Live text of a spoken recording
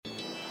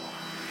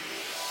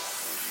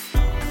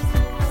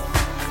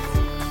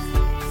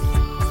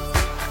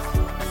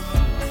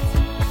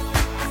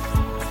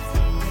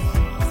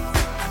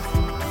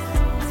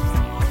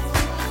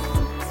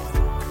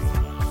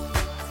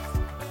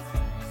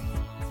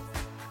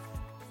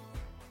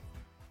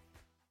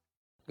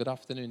Good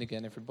afternoon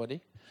again,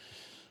 everybody.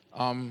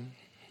 Um,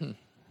 hmm.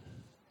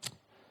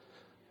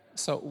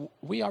 So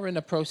we are in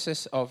the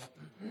process of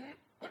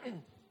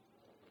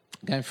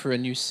going through a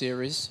new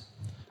series,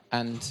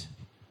 and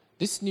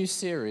this new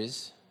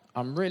series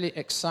I'm really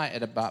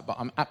excited about, but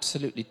I'm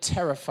absolutely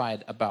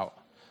terrified about.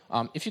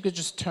 If you could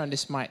just turn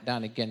this mic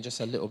down again just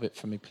a little bit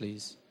for me,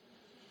 please.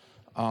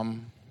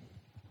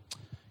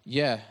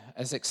 Yeah,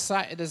 as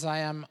excited as I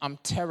am, I'm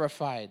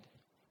terrified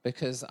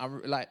because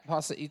I'm like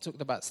Pastor E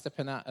talked about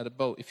stepping out of the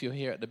boat. If you're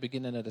here at the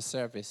beginning of the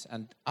service,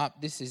 and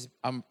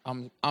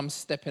I'm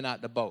stepping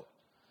out the boat.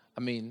 I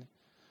mean,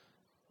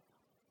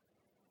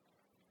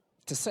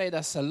 to say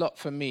that's a lot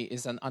for me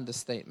is an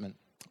understatement.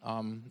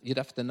 You'd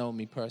have to know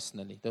me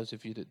personally. Those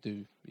of you that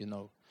do, you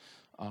know.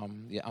 I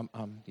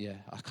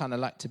kind of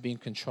like to be in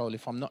control.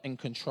 If I'm not in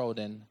control,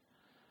 then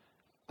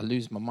I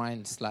lose my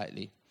mind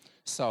slightly.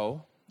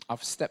 So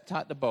I've stepped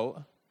out the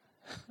boat.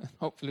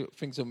 Hopefully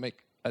things will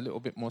make a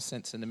little bit more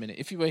sense in a minute.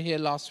 If you were here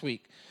last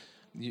week,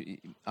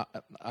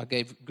 I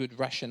gave good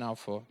rationale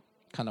for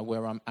kind of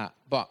where I'm at.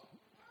 But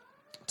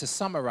to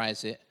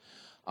summarize it,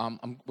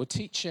 we're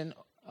teaching.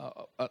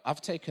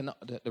 I've taken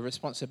up the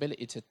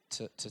responsibility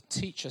to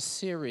teach a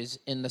series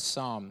in the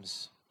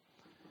Psalms.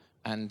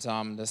 And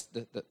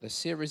the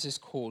series is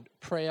called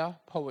Prayer,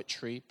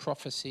 Poetry,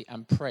 Prophecy,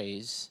 and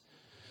Praise.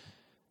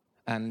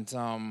 And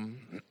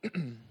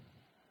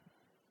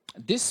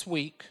this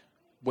week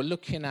we're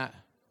looking at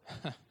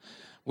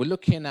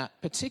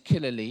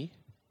particularly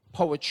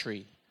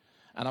poetry,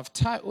 and I've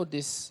titled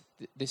this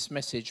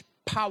message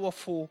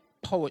 "Powerful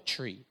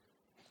Poetry,"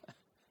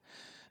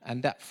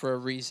 and that for a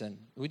reason.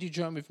 Would you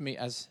join with me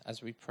as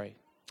we pray?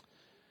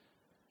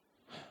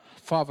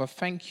 Father,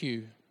 thank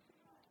you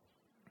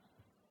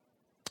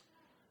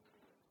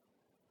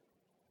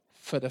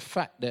for the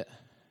fact that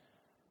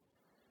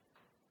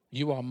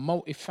you are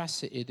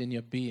multifaceted in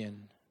your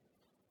being.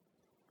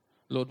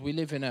 Lord, we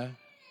live in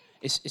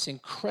it's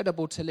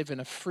incredible to live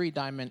in a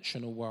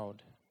three-dimensional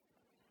world.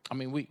 I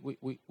mean,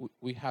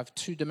 we have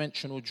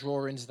two-dimensional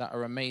drawings that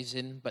are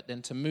amazing, but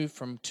then to move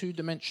from 2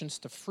 dimensions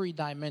to 3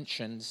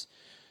 dimensions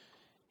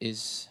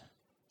is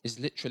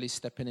literally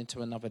stepping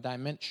into another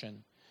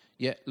dimension.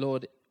 Yet,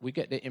 Lord, we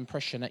get the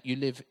impression that you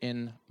live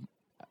in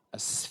a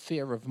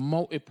sphere of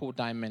multiple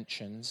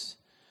dimensions.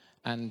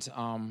 And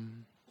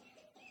I'm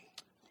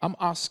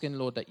asking,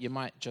 Lord, that you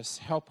might just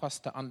help us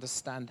to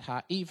understand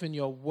how even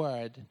your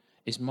word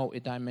is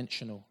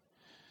multidimensional.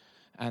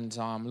 And,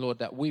 Lord,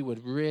 that we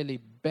would really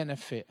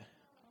benefit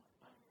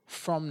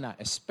from that,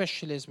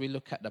 especially as we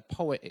look at the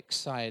poetic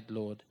side,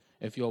 Lord,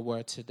 of your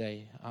word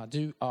today. I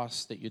do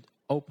ask that you'd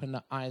open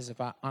the eyes of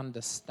our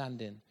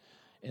understanding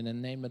in the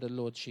name of the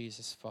Lord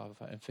Jesus, Father,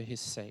 and for his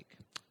sake,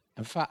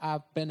 and for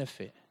our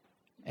benefit.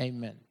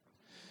 Amen.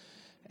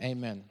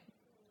 Amen.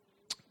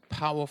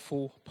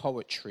 Powerful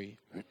poetry.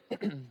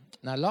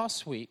 Now,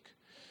 last week,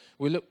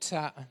 we looked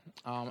at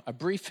a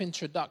brief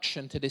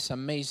introduction to this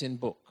amazing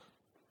book.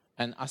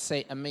 And I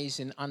say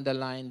amazing,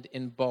 underlined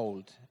in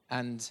bold.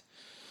 And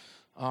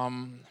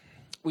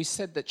we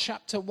said that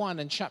chapter 1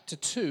 and chapter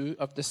 2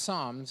 of the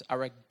Psalms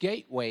are a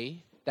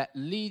gateway that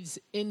leads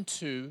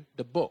into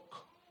the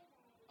book.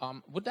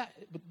 Do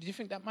you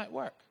think that might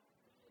work?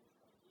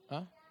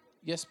 Huh?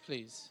 Yes,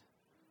 please.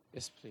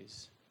 Yes,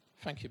 please.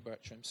 Thank you,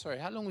 Bertram. Sorry,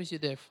 how long was you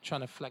there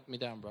trying to flag me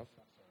down, bro?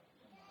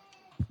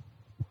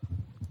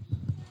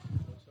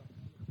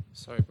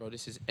 Sorry, bro,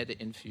 this is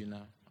editing for you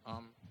now.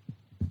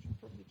 Should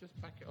probably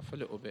just back it off a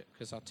little bit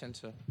because I tend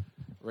to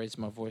raise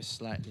my voice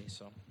slightly,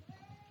 so.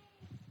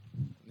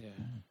 Yeah.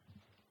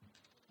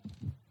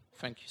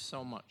 Thank you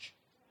so much.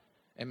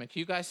 Amen. Can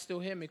you guys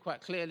still hear me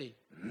quite clearly?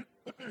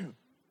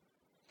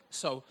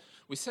 So,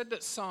 we said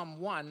that Psalm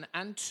 1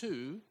 and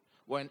 2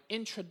 were an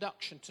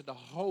introduction to the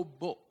whole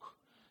book.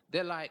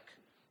 They're like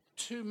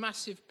 2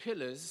 massive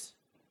pillars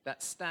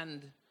that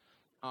stand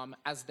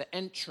as the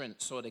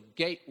entrance or the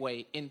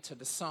gateway into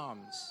the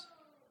Psalms.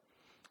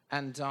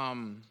 And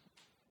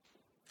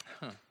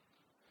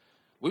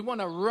we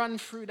want to run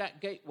through that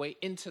gateway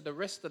into the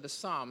rest of the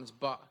Psalms,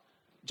 but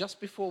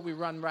just before we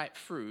run right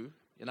through,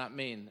 you know what I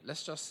mean,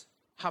 let's just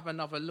have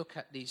another look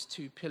at these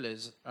 2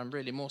 pillars, and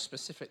really more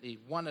specifically,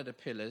 one of the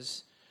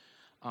pillars,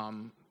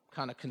 kind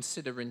of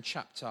considering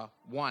chapter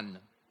 1.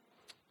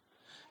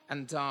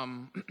 And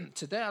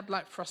today I'd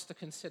like for us to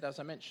consider, as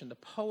I mentioned, the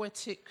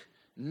poetic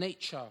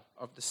nature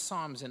of the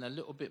Psalms in a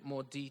little bit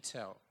more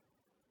detail.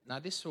 Now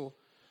this will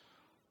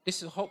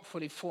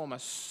hopefully form a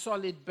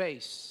solid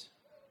base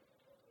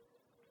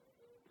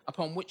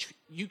upon which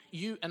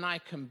you and I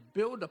can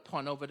build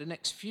upon over the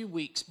next few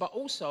weeks, but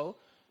also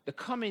the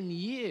coming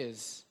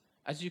years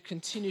as you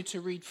continue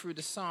to read through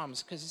the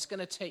Psalms, because it's going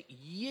to take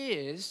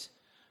years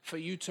for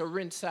you to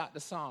rinse out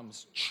the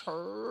Psalms.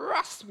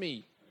 Trust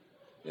me.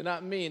 You know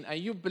what I mean? And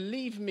you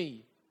believe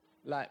me,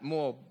 like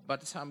more by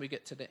the time we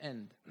get to the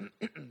end.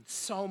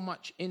 So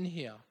much in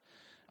here.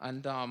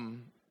 And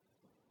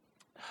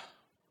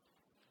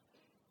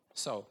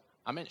so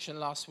I mentioned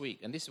last week,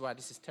 and this is why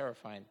this is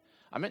terrifying.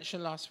 I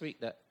mentioned last week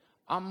that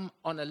I'm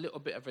on a little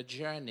bit of a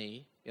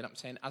journey, you know what I'm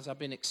saying, as I've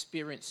been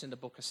experiencing the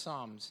book of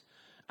Psalms.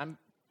 And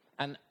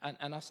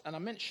I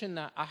mentioned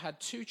that I had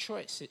two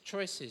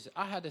choices.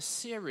 I had a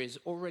series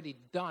already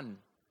done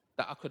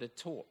that I could have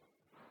taught.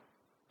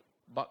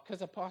 But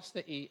because of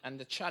Pastor E and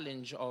the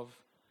challenge of,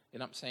 you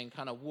know what I'm saying,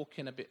 kind of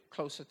walking a bit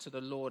closer to the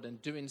Lord and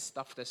doing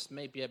stuff that's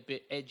maybe a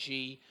bit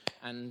edgy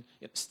and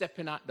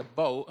stepping out the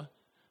boat,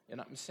 you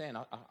know what I'm saying,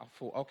 I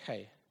thought,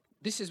 okay,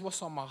 this is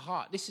what's on my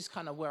heart. This is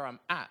kind of where I'm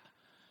at.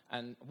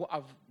 And what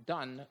I've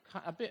done,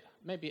 a bit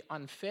maybe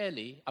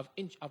unfairly,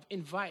 I've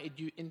invited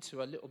you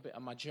into a little bit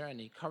of my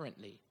journey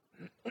currently.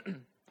 You know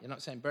what I'm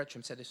saying?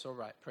 Bertram said it's all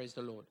right. Praise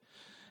the Lord.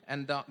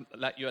 And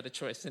like you had a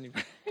choice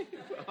anyway.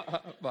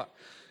 But,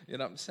 you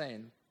know what I'm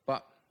saying?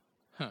 But,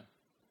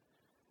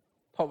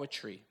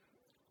 poetry.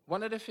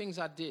 One of the things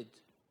I did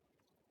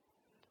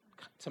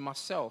to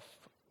myself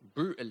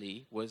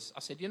brutally was, I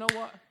said, you know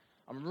what?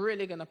 I'm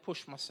really going to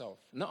push myself.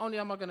 Not only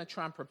am I going to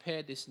try and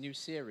prepare this new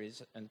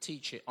series and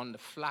teach it on the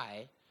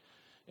fly,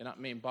 you know what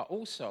I mean? But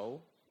also,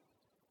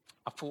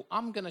 I thought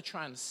I'm going to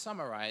try and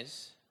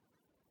summarize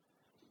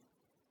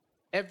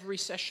every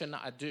session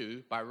that I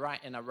do by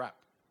writing a rap.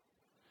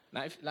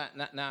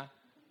 Now,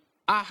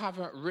 I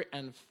haven't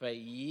written for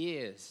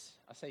years.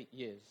 I say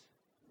years.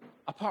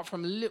 Apart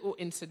from little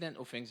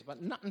incidental things, but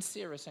nothing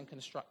serious and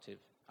constructive.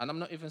 And I'm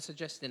not even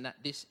suggesting that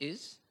this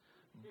is,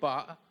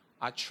 but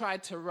I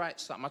tried to write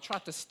something. I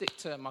tried to stick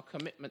to my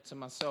commitment to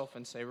myself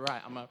and say,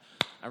 right,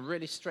 I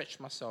really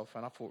stretched myself.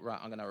 And I thought, right,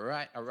 I'm going to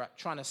write a rap,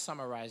 trying to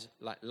summarize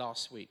like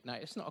last week. Now,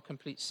 it's not a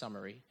complete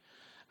summary.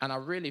 And I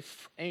really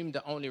aimed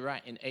at only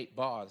writing 8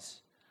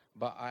 bars,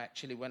 but I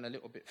actually went a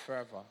little bit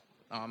further.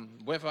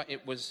 Whether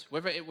it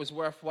was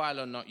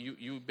worthwhile or not,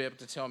 you'll be able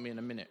to tell me in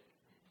a minute.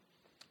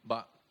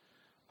 But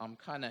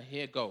kind of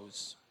here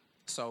goes.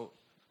 So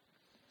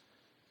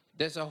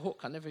there's a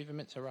hook. I never even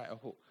meant to write a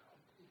hook.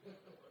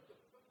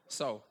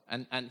 So,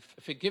 and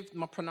forgive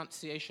my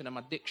pronunciation and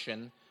my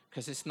diction,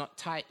 because it's not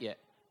tight yet.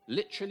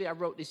 Literally, I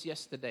wrote this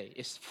yesterday.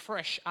 It's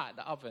fresh out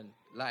the oven.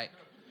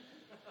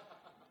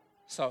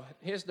 So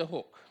here's the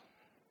hook.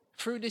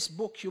 Through this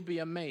book, you'll be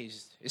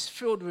amazed. It's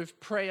filled with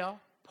prayer,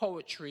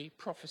 poetry,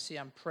 prophecy,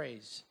 and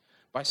praise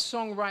by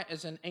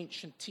songwriters and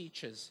ancient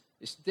teachers.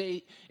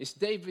 It's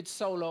David's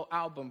solo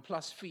album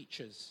plus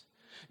features.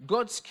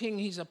 God's king,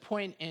 he's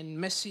appointing,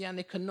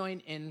 messianic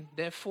anointing,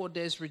 therefore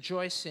there's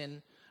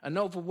rejoicing, an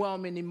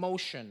overwhelming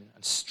emotion,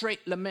 and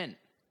straight lament,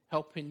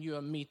 helping you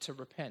and me to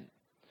repent.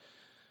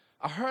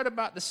 I heard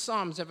about the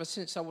Psalms ever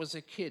since I was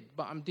a kid,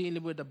 but I'm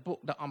dealing with a book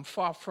that I'm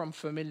far from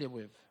familiar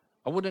with.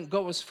 I wouldn't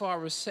go as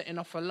far as setting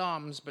off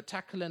alarms, but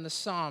tackling the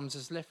Psalms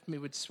has left me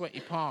with sweaty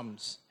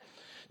palms.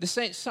 This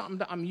ain't something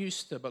that I'm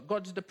used to, but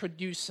God's the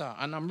producer,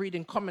 and I'm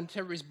reading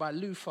commentaries by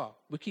Luther.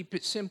 We keep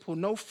it simple,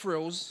 no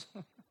frills,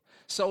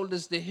 sold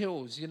as the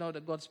hills. You know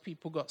that God's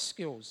people got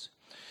skills.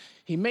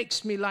 He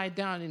makes me lie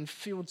down in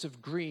fields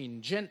of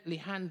green, gently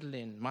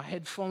handling. My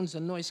headphones are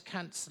noise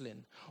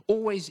cancelling.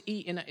 Always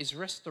eating at his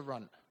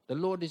restaurant. The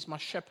Lord is my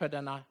shepherd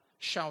and I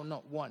shall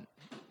not want.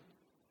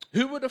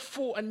 Who would have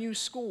thought a new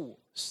school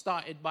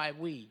started by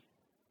we,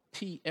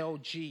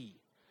 TLG?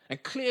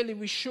 And clearly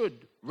we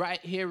should,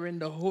 right here in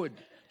the hood,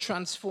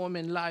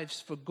 transforming lives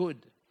for good.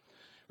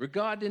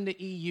 Regarding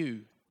the EU,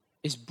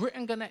 is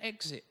Britain going to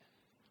exit?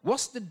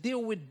 What's the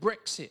deal with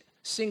Brexit?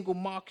 Single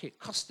market,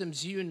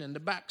 customs union, the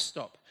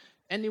backstop.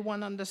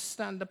 Anyone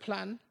understand the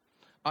plan?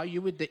 Are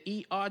you with the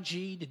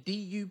ERG, the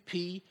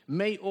DUP,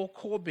 May or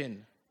Corbyn?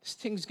 This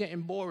thing's getting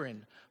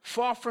boring.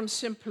 Far from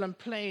simple and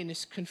plain,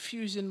 it's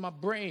confusing my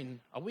brain.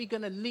 Are we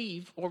going to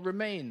leave or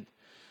remain?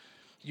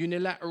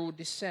 Unilateral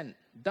dissent,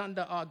 done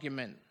the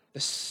argument. The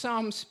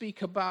Psalms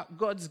speak about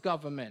God's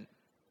government,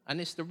 and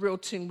it's the real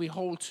thing we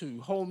hold to.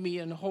 Hold me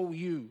and hold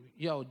you.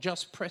 Yo,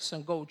 just press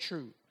and go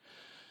true.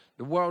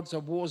 The world's a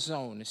war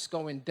zone. It's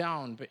going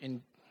down, but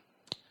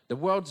the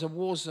world's a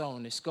war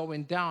zone. It's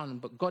going down,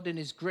 but God in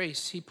his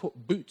grace, he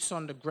put boots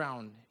on the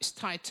ground. It's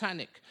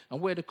Titanic, and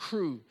we're the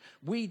crew.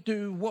 We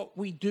do what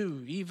we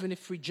do, even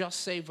if we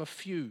just save a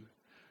few.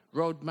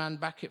 Roadman,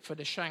 back it for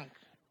the shank.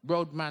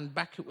 Roadman,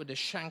 back it with the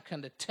shank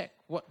and the tech.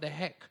 What the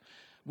heck?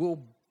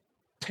 We'll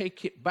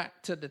take it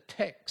back to the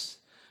text.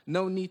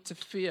 No need to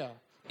fear.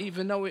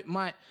 Even though it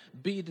might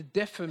be the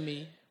death of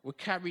me, we're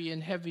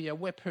carrying heavier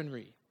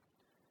weaponry.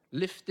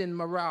 Lifting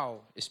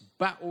morale, it's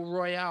battle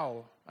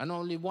royale, and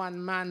only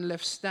one man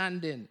left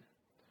standing,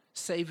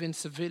 saving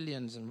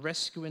civilians and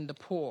rescuing the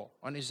poor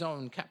on his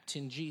own.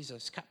 Captain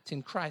Jesus,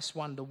 Captain Christ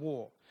won the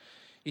war.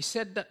 He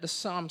said that the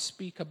Psalms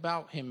speak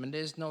about him, and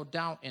there's no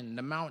doubt in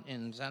the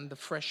mountains and the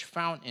fresh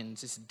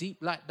fountains. It's deep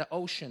like the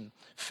ocean,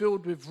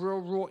 filled with real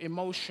raw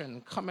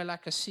emotion, coming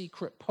like a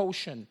secret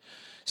potion.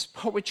 It's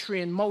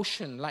poetry in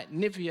motion, like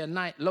Nivea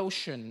night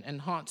lotion,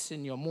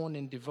 enhancing your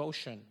morning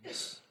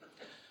devotions.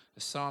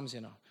 The Psalms,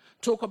 you know.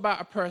 Talk about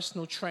a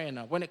personal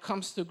trainer. When it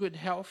comes to good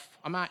health,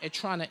 I'm out here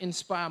trying to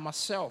inspire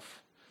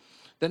myself.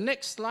 The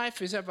next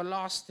life is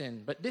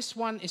everlasting, but this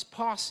one is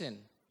passing,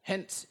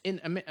 hence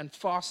intermittent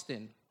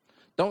fasting.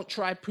 Don't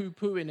try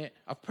poo-pooing it.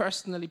 I've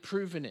personally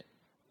proven it.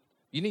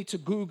 You need to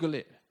Google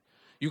it.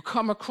 You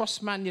come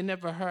across man you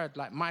never heard,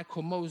 like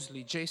Michael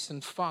Mosley, Jason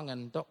Fung,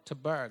 and Dr.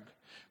 Berg.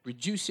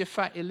 Reduce your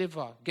fatty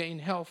liver, gain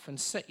health, and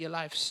set your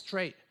life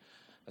straight.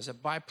 As a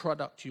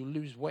byproduct, you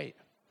lose weight.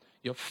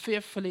 You're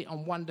fearfully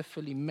and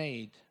wonderfully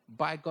made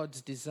by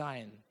God's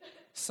design.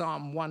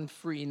 Psalm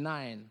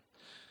 139.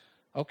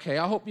 Okay,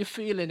 I hope you're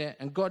feeling it,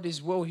 and God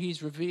is well,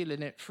 he's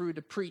revealing it through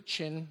the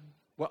preaching.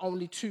 We're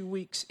only 2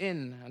 weeks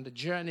in, and the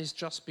journey's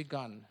just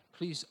begun.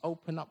 Please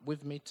open up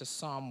with me to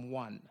Psalm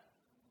 1.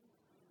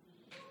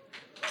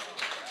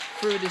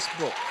 Through this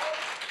book.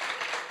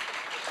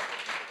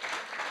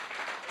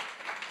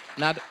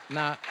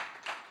 Now,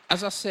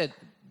 as I said,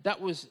 that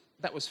was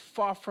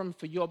far from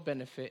for your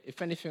benefit.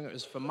 If anything, it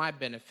was for my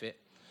benefit.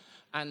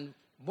 And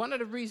one of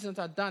the reasons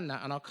I've done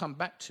that, and I'll come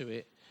back to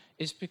it,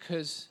 is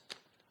because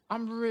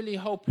I'm really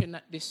hoping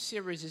that this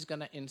series is going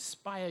to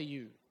inspire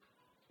you.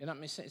 You know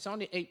what I'm saying? It's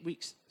only 8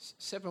 weeks,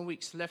 7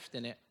 weeks left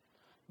in it.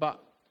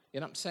 But, you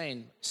know what I'm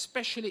saying?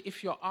 Especially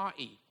if you're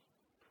RE.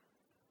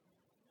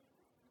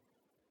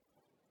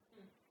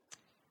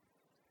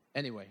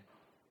 Anyway,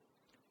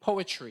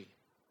 poetry.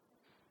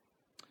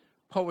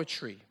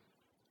 Poetry.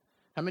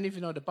 How many of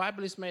you know the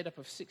Bible is made up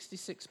of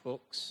 66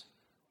 books?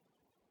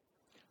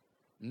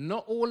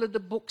 Not all of the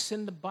books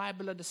in the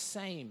Bible are the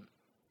same.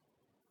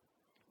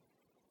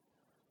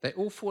 They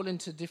all fall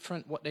into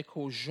different, what they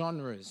call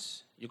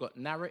genres. You got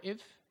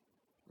narrative,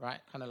 right?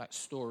 Kind of like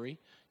story.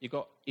 You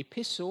got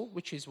epistle,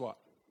 which is what?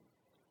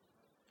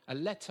 A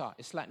letter.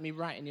 It's like me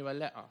writing you a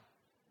letter.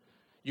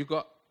 You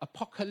got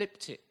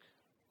apocalyptic,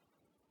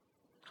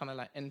 kind of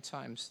like end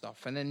time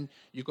stuff. And then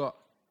you got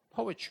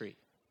poetry.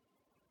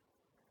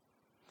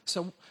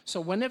 So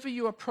whenever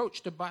you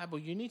approach the Bible,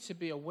 you need to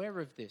be aware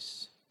of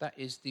this. That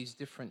is these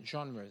different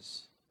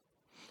genres.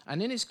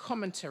 And in his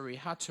commentary,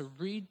 How to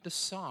Read the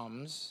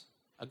Psalms,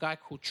 a guy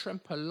called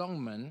Tremper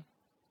Longman,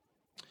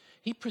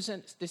 he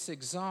presents this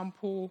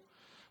example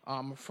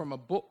from a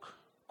book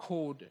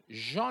called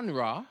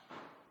Genre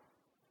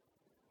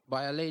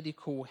by a lady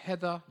called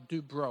Heather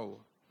Dubrow.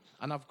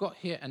 And I've got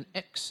here an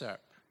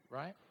excerpt,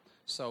 right?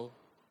 So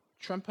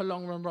Tremper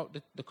Longman wrote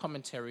the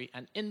commentary,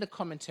 and in the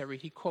commentary,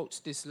 he quotes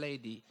this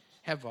lady,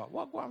 Heather.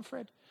 What, go on,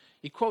 Fred?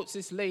 He quotes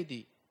this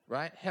lady,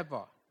 right,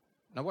 Heather.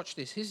 Now watch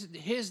this.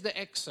 Here's the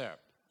excerpt.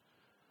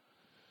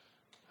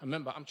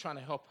 Remember, I'm trying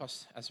to help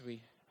us as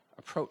we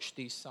approach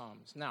these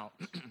Psalms. Now,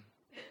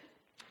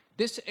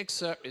 this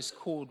excerpt is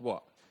called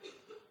what?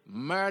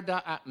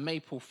 Murder at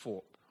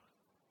Maplethorpe.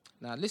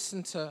 Now,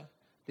 listen to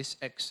this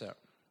excerpt.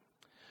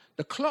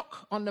 The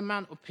clock on the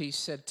mantelpiece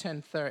said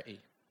 10:30.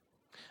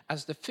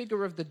 As the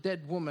figure of the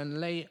dead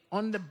woman lay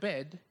on the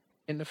bed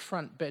in the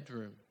front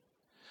bedroom.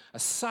 A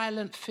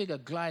silent figure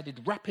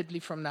glided rapidly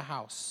from the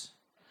house.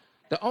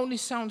 The only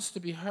sounds to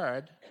be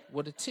heard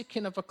were the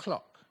ticking of a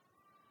clock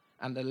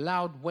and the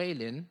loud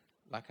wailing,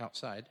 like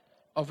outside,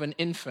 of an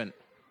infant.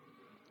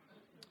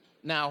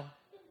 Now,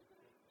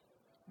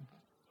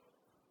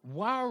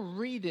 while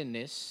reading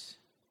this,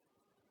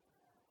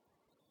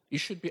 you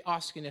should be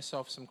asking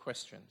yourself some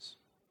questions,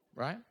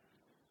 right?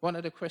 One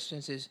of the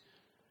questions is,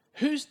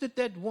 who's the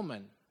dead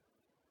woman?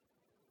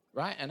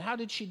 Right? And how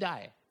did she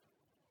die?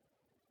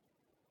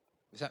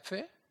 Is that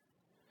fair?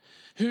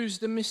 Who's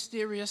the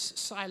mysterious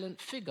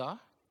silent figure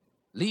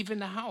leaving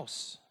the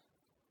house?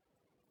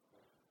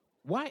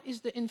 Why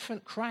is the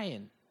infant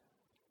crying?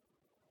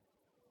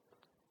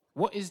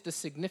 What is the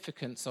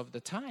significance of the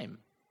time?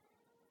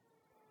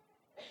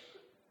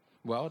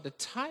 Well, the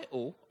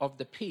title of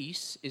the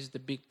piece is the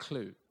big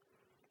clue.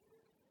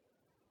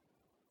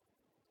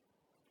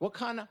 What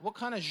kind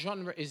of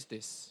genre is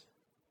this?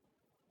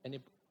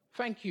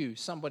 Thank you,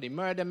 somebody.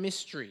 Murder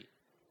mystery.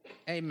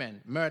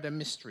 Amen. Murder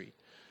mystery.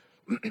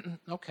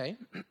 Okay.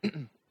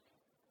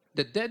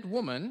 The dead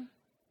woman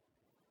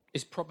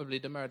is probably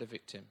the murder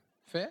victim.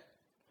 Fair?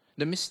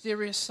 The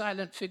mysterious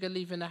silent figure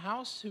leaving the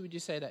house, who would you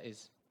say that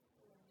is?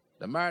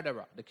 The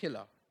murderer, the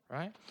killer,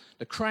 right?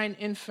 The crying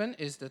infant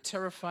is the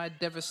terrified,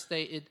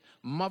 devastated,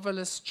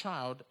 motherless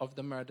child of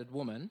the murdered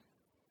woman,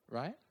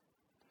 right?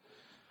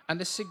 And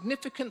the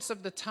significance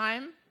of the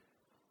time,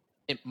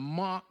 it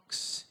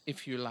marks,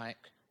 if you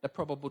like, the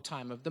probable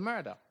time of the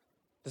murder.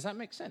 Does that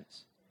make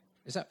sense?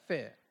 Is that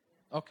fair?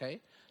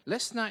 Okay.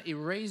 Let's now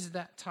erase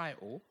that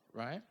title,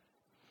 right?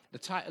 The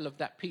title of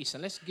that piece,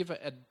 and let's give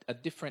it a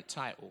different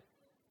title.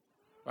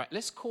 Right?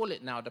 Let's call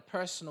it now The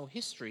Personal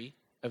History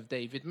of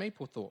David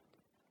Maplethorpe.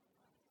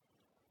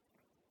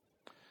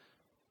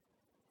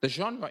 The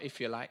genre, if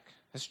you like,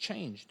 has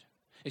changed.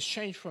 It's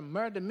changed from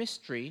murder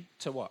mystery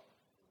to what?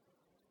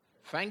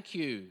 Thank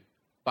you.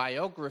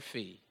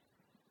 Biography.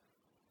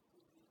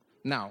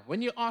 Now,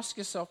 when you ask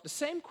yourself the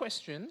same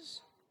questions,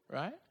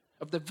 right,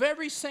 of the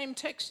very same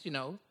text,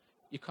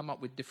 you come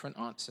up with different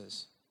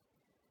answers.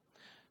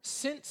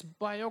 Since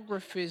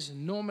biographies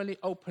normally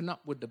open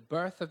up with the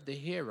birth of the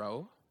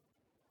hero,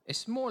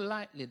 it's more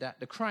likely that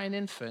the crying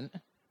infant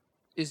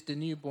is the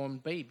newborn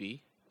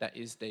baby that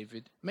is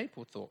David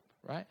Maplethorpe,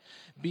 right?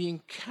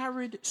 Being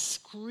carried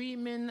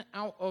screaming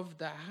out of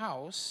the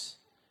house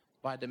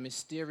by the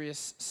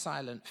mysterious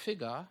silent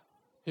figure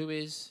who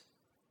is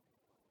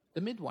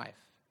the midwife.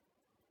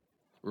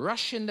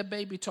 Rushing the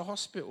baby to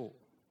hospital.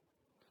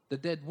 The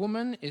dead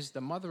woman is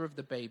the mother of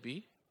the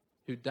baby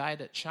who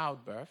died at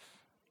childbirth.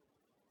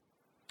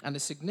 And the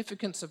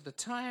significance of the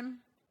time,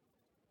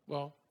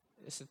 well,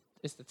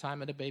 it's the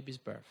time of the baby's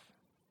birth.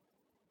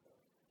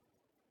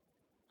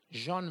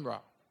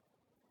 Genre.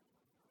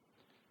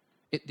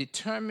 It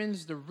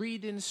determines the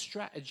reading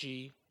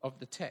strategy of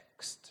the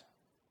text.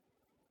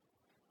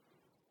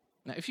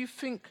 Now, if you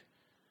think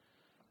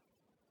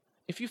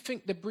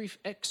the brief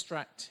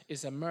extract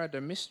is a murder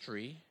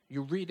mystery,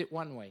 you read it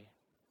one way.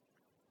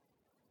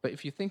 But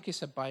if you think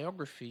it's a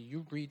biography,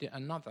 you read it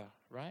another,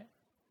 right?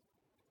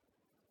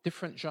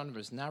 Different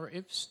genres: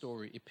 narrative,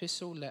 story,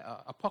 epistle, letter,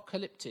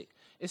 apocalyptic.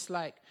 It's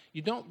like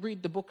you don't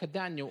read the book of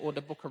Daniel or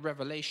the book of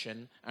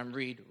Revelation and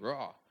read,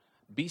 raw,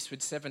 beast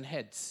with 7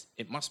 heads.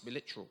 It must be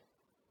literal.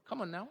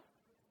 Come on now,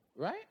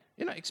 right?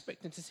 You're not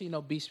expecting to see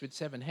no beast with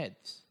 7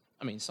 heads.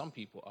 I mean, some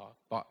people are,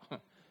 but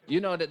you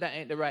know that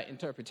ain't the right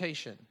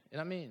interpretation. You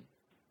know what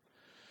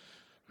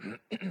I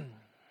mean?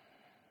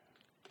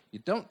 You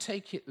don't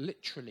take it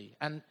literally.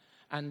 And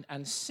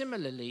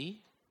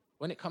similarly,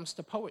 when it comes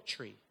to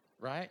poetry,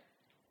 right?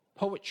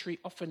 Poetry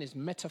often is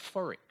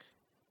metaphoric.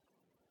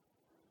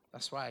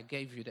 That's why I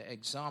gave you the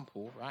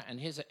example, right? And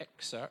here's an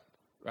excerpt,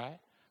 right,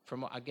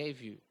 from what I gave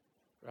you,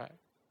 right?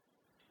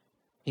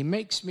 He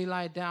makes me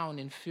lie down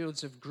in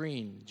fields of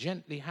green,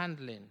 gently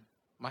handling.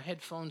 My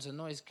headphones are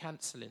noise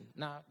cancelling.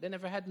 Now, they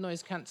never had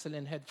noise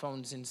cancelling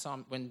headphones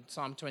when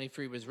Psalm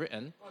 23 was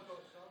written.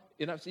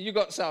 You know, so you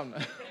got some.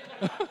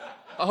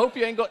 I hope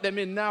you ain't got them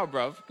in now,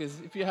 bruv, because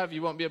if you have,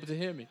 you won't be able to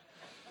hear me.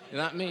 You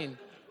know what I mean?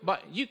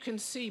 But you can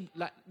see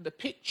like the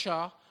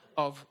picture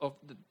of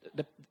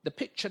the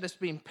picture that's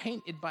being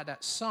painted by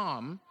that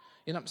psalm,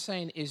 you know what I'm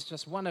saying, is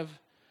just one of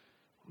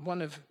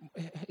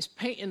it's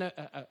painting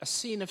a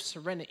scene of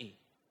serenity.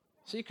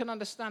 So you can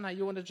understand how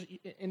you want to,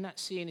 in that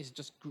scene is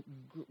just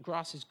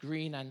grass is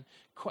green and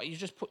you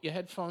just put your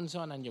headphones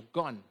on and you're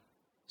gone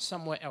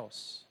somewhere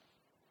else,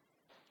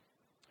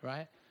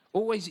 right?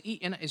 Always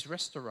eating at his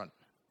restaurant.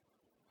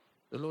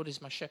 The Lord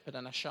is my shepherd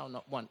and I shall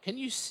not want. Can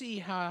you see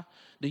how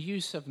the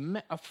use of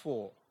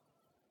metaphor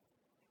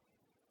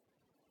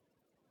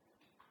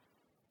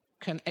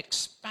can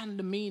expand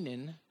the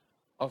meaning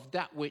of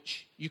that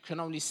which you can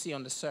only see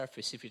on the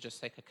surface if you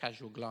just take a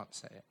casual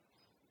glance at it?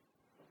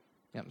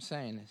 You know what I'm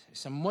saying?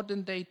 It's a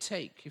modern day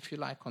take, if you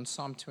like, on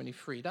Psalm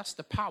 23. That's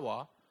the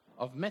power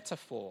of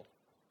metaphor.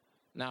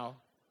 Now,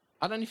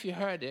 I don't know if you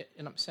heard it,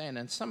 you know what I'm saying,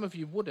 and some of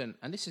you wouldn't,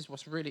 and this is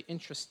what's really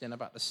interesting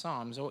about the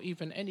Psalms, or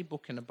even any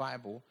book in the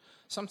Bible.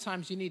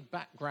 Sometimes you need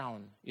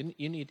background.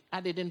 You need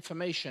added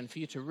information for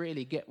you to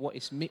really get what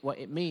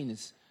it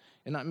means.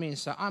 You know what I mean?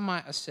 So I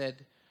might have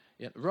said,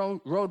 yeah,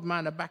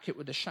 roadman, I back it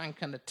with the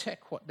shank and the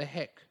tech, what the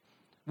heck?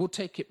 We'll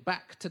take it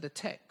back to the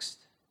text.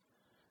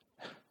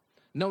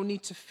 No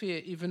need to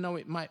fear, even though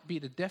it might be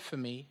the death of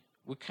me,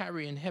 we're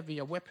carrying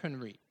heavier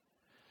weaponry.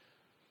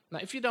 Now,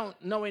 if you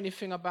don't know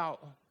anything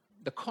about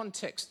the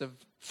context of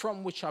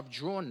from which I've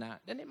drawn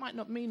that, then it might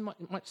not mean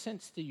much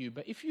sense to you.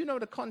 But if you know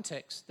the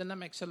context, then that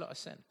makes a lot of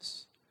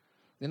sense.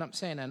 You know what I'm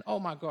saying? And oh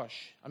my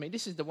gosh, I mean,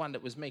 this is the one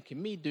that was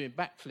making me doing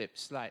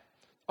backflips. Like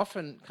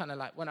often, kind of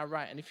like when I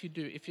write, and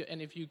if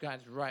any of you guys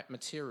write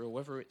material,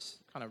 whether it's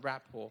kind of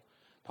rap or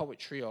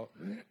poetry or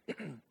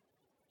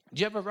do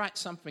you ever write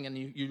something and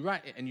you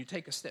write it and you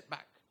take a step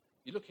back?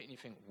 You look at it and you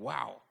think,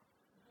 wow.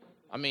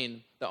 I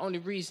mean, the only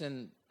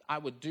reason I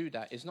would do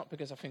that is not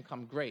because I think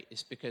I'm great.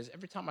 It's because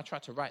every time I try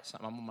to write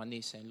something, I'm on my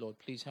knees saying, Lord,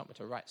 please help me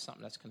to write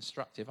something that's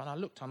constructive. And I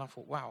looked and I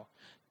thought, wow,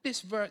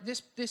 this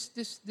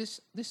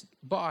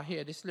bar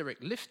here, this lyric,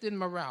 lifting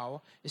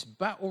morale, is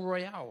battle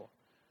royale.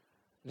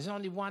 There's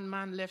only one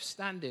man left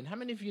standing. How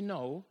many of you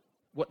know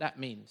what that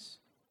means?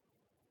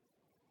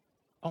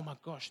 Oh my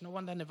gosh, no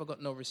wonder I never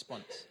got no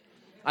response.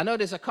 I know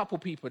there's a couple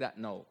people that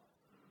know.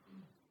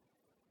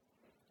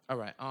 All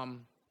right.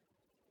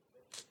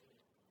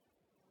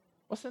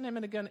 What's the name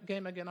of the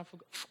game again? I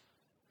forgot.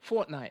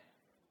 Fortnite.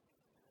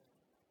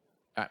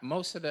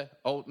 Most of the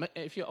old,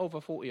 if you're over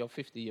 40 or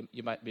 50,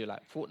 you might be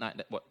like,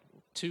 Fortnite, what,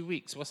 2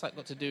 weeks? What's that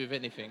got to do with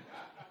anything?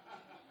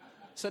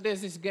 So there's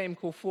this game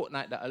called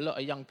Fortnite that a lot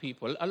of young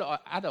people, a lot of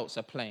adults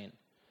are playing.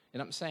 You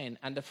know what I'm saying?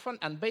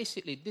 And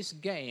basically this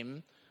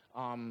game,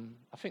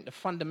 I think the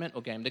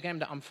fundamental game, the game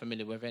that I'm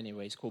familiar with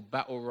anyway, is called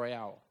Battle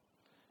Royale.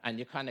 And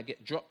you kind of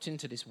get dropped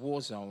into this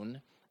war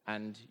zone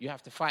and you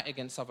have to fight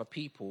against other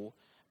people.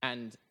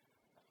 And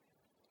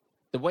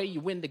the way you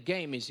win the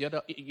game is you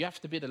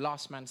have to be the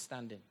last man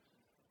standing.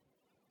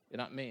 You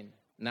know what I mean?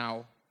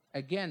 Now,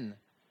 again,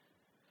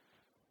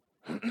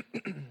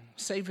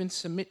 saving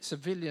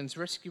civilians,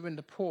 rescuing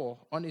the poor,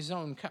 on his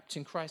own,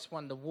 Captain Christ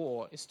won the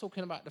war. It's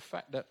talking about the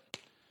fact that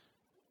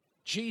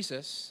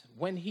Jesus,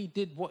 when he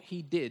did what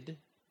he did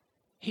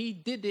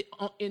it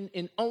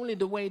in only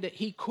the way that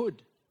he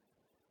could.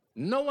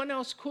 No one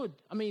else could.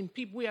 I mean,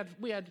 people,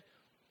 we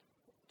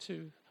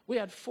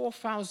had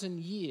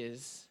 4,000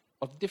 years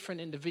of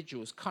different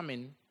individuals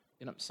coming,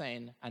 you know what I'm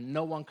saying, and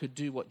no one could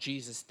do what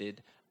Jesus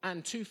did.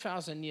 And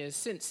 2,000 years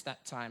since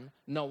that time,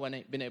 no one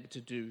ain't been able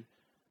to do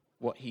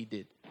what he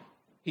did.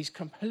 He's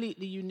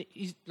completely unique.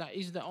 He's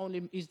the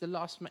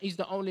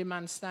only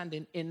man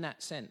standing in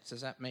that sense.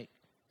 Does that make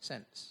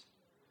sense?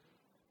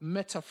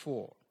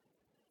 Metaphor.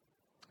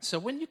 So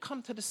when you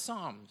come to the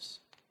Psalms,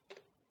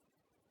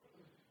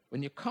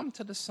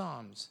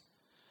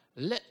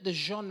 let the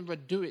genre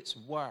do its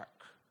work.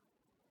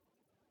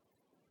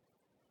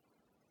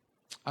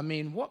 I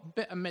mean, what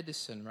better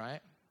medicine,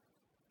 right?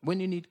 When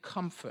you need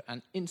comfort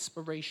and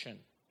inspiration,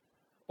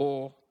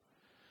 or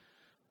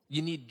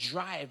you need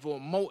drive or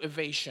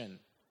motivation.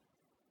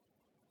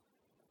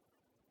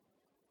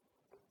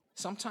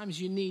 Sometimes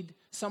you need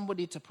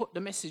somebody to put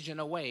the message in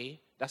a way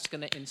that's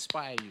going to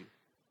inspire you.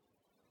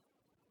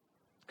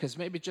 Because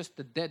maybe just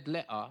the dead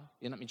letter,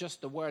 just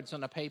the words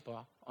on a paper,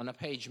 on a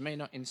page may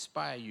not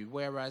inspire you.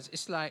 Whereas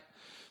it's like,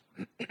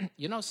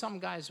 some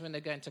guys when they're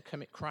going to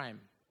commit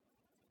crime,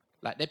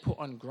 like they put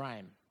on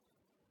grime.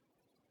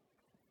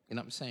 You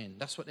know what I'm saying?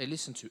 That's what they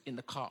listen to in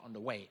the car on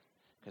the way,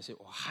 because it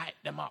will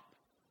hype them up.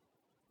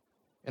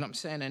 You know what I'm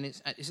saying? And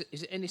is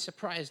it any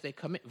surprise they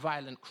commit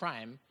violent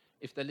crime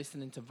if they're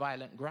listening to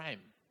violent grime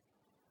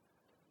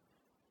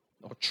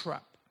or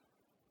trap?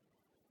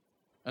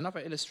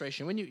 Another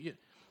illustration, when you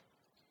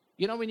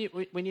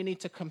need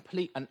to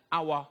complete an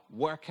hour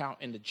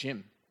workout in the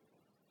gym,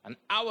 an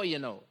hour,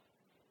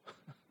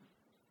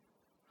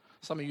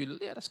 Some of you,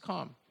 yeah, that's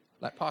calm.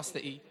 Like Pastor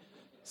E,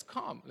 it's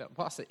calm. Like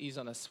Pastor E's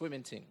on a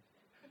swimming thing.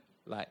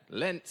 Like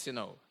lengths,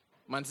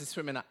 man's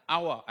swimming an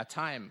hour a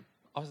time.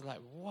 I was like,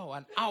 whoa,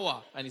 an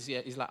hour. And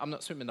he's like, I'm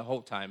not swimming the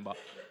whole time, but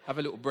have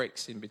a little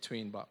breaks in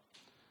between. But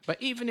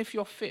even if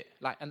you're fit,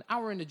 like an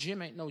hour in the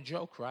gym ain't no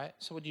joke, right?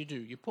 So what do?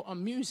 You put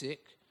on music,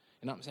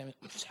 you know what I'm saying?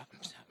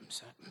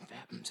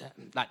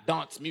 Like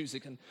dance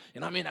music, and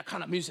you know what I mean? That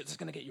kind of music that's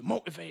going to get you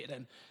motivated,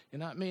 and you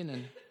know what I mean?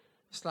 And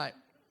it's like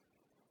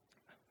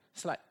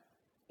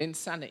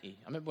insanity.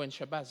 I remember when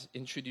Shabazz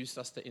introduced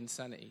us to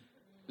insanity.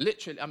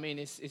 Literally, I mean,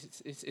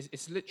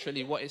 it's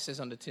literally what it says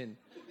on the tin.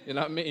 You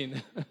know what I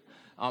mean?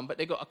 But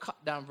they got a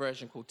cut-down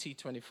version called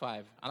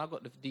T25, and I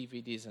got the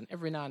DVDs, and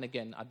every now and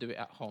again I do it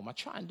at home. I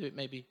try and do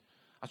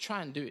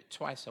it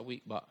twice a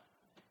week, but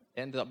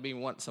it ended up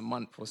being once a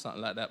month or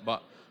something like that.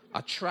 But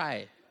I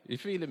try. You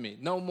feeling me?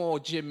 No more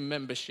gym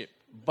membership.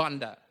 Bun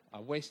that. I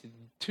wasted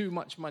too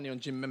much money on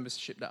gym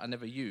membership that I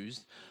never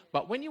used.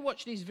 But when you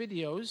watch these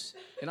videos,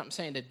 you know what I'm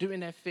saying? They're doing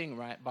their thing,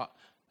 right? But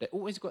they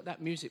always got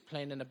that music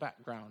playing in the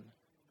background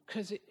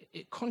because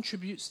it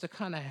contributes to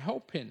kind of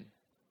helping.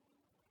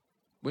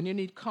 When you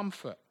need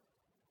comfort,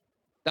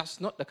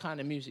 that's not the kind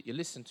of music you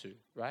listen to,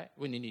 right?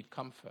 When you need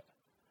comfort.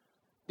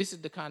 This is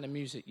the kind of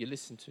music you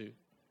listen to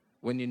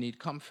when you need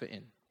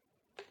comforting.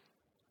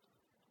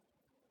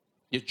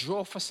 You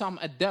draw for some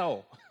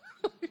Adele.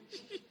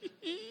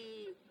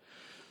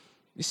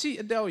 You see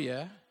Adele,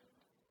 yeah?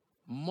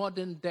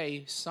 Modern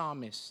day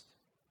psalmist.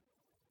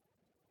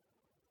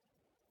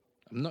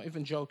 I'm not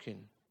even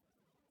joking.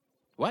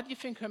 Why do you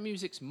think her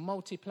music's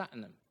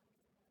multi-platinum?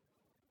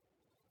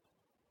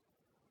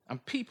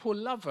 And people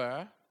love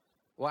her.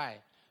 Why?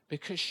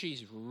 Because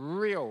she's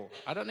real.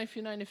 I don't know if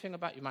you know anything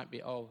about, you might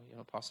be,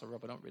 Pastor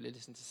Rob, I don't really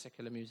listen to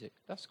secular music.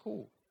 That's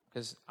cool.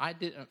 Because I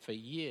didn't for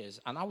years.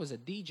 And I was a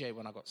DJ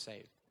when I got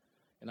saved.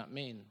 You know what I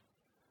mean?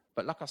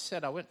 But like I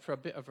said, I went for a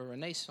bit of a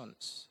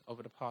renaissance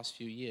over the past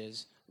few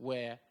years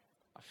where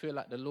I feel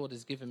like the Lord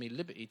has given me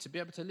liberty to be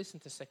able to listen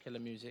to secular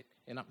music,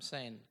 you know what I'm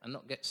saying, and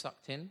not get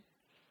sucked in.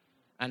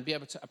 And be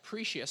able to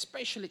appreciate,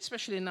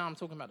 especially now I'm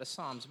talking about the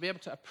Psalms, be able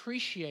to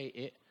appreciate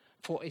it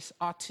for its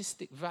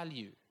artistic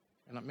value.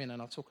 You know what I mean?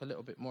 And I'll talk a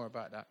little bit more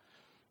about that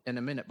in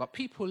a minute. But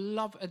people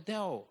love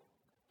Adele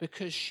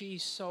because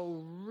she's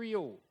so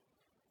real.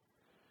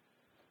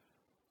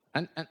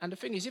 And the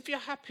thing is, if you're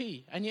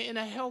happy and you're in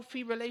a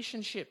healthy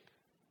relationship,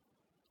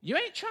 you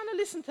ain't trying to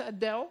listen to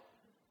Adele.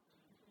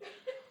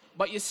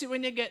 But you see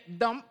when you get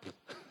dumped,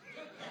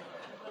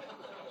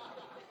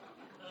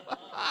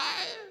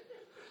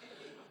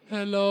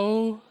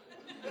 hello,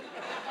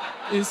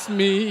 it's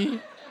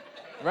me,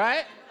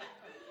 right?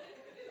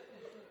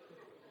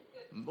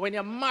 When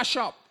you mash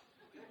up,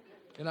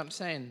 you know what I'm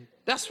saying?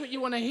 That's what you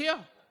want to hear.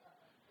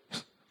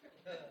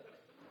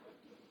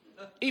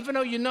 Even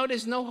though you know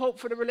there's no hope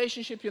for the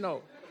relationship,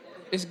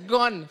 it's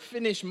gone,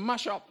 finished,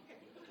 mash up.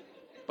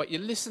 But you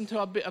listen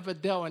to a bit of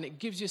Adele and it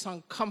gives you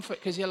some comfort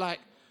because you're like,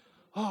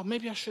 oh,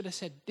 maybe I should have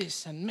said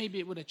this and maybe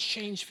it would have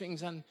changed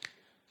things. And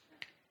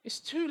it's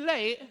too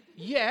late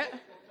yet.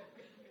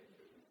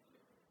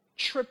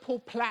 Triple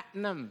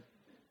platinum.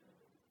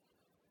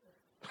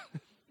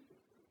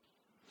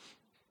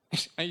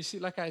 And you see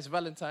like how it's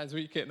Valentine's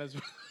weekend as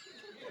well.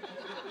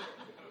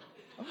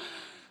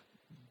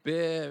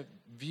 Bare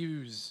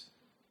views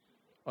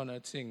on her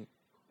thing.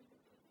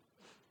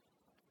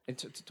 And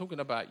talking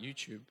about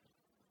YouTube,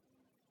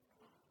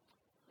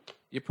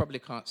 you probably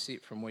can't see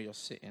it from where you're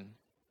sitting.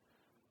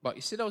 But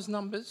you see those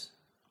numbers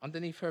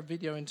underneath her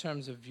video in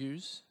terms of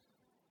views?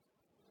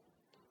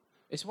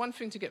 It's one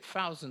thing to get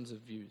thousands of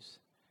views.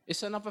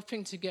 It's another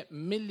thing to get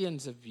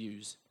millions of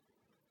views.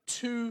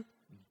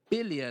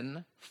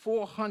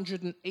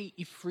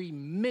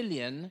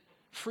 2,483,000,000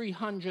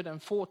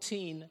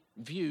 314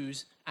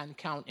 views and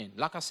counting.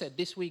 Like I said,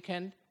 this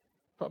weekend,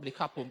 probably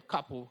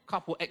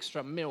couple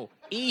extra mil.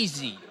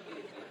 Easy.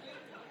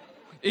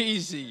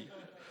 Easy.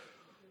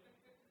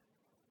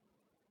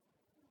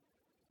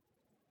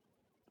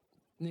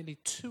 Nearly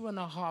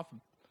 2.5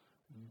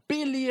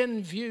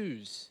 billion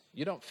views.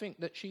 You don't think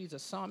that she's a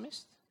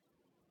psalmist?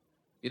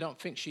 You don't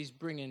think she's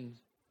bringing...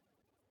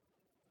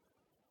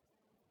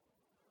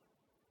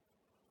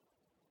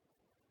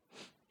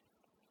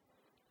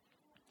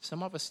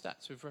 Some other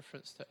stats with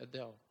reference to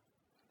Adele.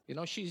 You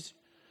know, she's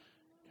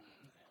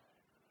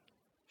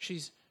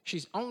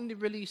only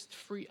released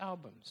 3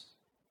 albums.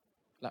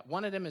 Like,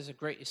 one of them is the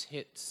greatest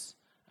hits,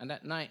 and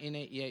that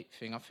 1988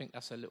 thing, I think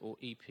that's a little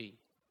EP. You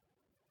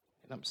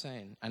know what I'm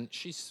saying? And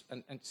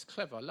it's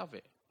clever, I love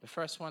it. The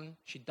first one,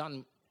 she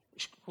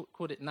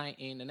called it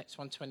 19, the next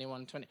one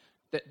 21, 20.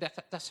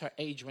 That's her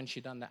age when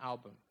she done the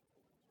album.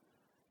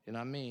 You know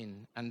what I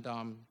mean? And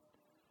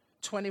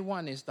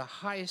 21 is the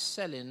highest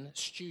selling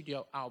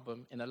studio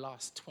album in the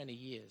last 20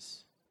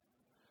 years.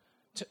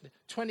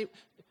 20,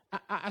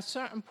 at a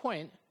certain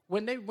point,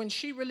 when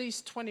she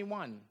released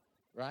 21,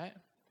 right?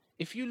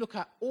 If you look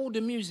at all the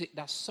music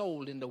that's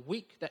sold in the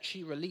week that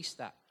she released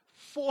that,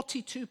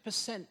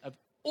 42% of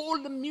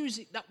all the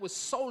music that was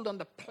sold on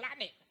the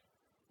planet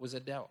was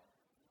Adele.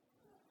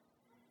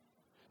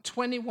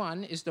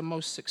 21 is the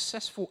most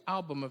successful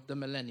album of the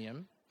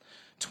millennium.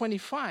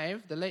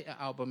 25, the later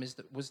album,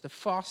 was the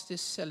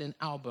fastest selling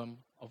album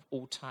of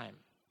all time.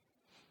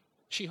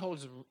 She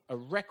holds a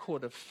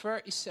record of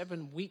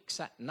 37 weeks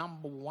at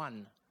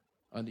 #1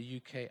 on the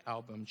UK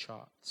album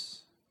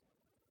charts.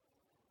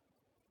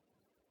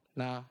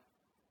 Now,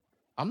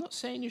 I'm not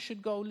saying you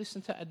should go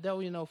listen to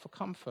Adele, you know, for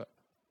comfort.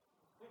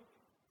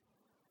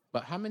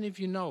 But how many of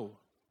you know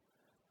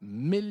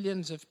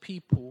millions of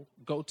people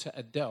go to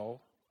Adele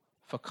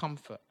for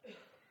comfort?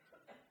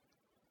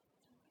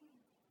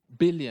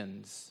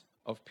 Billions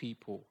of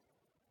people.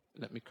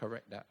 Let me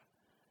correct that.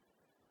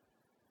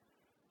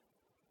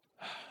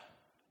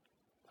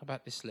 How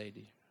about this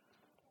lady?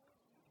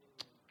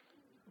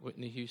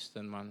 Whitney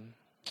Houston, man.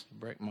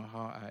 Break my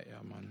heart out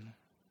here, man.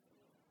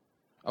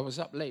 I was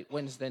up late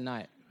Wednesday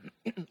night.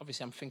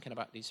 Obviously, I'm thinking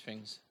about these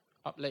things.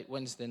 Up late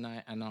Wednesday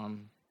night, and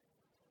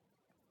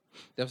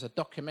there was a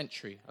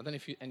documentary. I don't know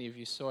if any of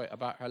you saw it,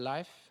 about her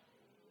life.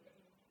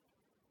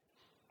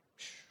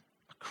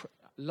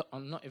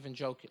 I'm not even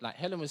joking. Like,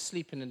 Helen was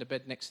sleeping in the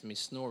bed next to me,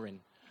 snoring.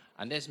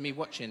 And there's me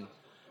watching,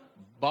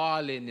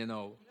 bawling, you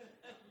know.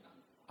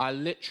 I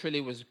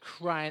literally was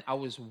crying. I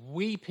was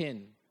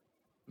weeping.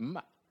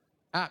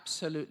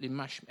 Absolutely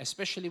mashed.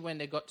 Especially when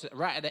they got to,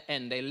 right at the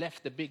end, they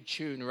left the big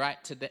tune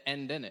right to the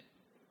end, innit?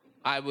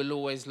 I will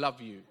always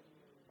love you.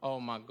 Oh,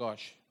 my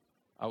gosh.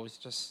 I was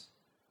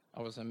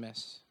a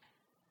mess.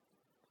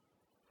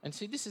 And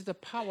see, this is the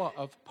power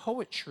of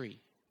poetry.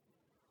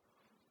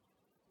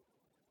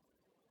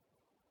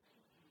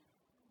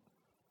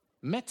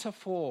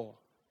 Metaphor.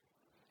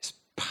 It's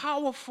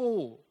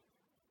powerful.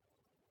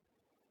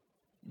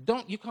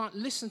 You can't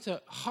listen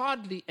to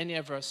hardly any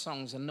of her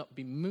songs and not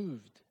be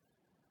moved.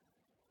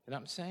 You know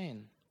what I'm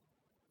saying?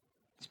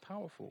 It's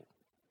powerful.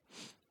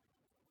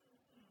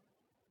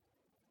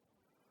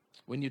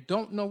 When you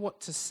don't know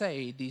what to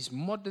say, these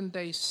modern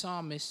day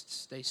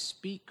psalmists, they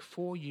speak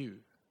for you.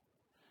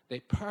 They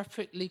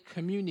perfectly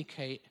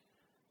communicate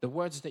the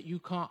words that you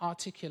can't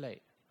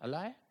articulate. A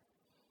lie?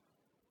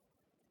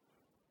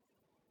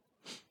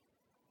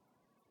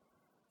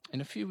 In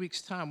a few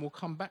weeks' time, we'll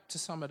come back to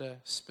some of the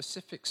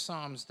specific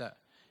psalms that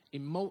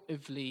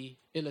emotively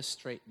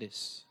illustrate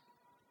this.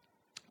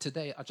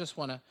 Today, I just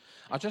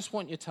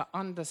want you to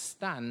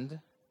understand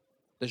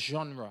the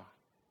genre.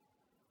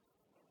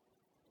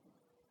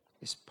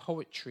 It's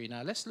poetry.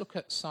 Now, let's look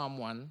at Psalm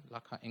 1,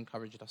 like I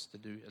encouraged us to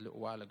do a little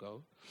while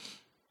ago.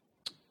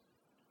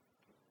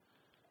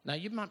 Now,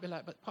 you might be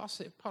like, but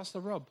Pastor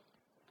Rob,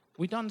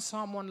 we done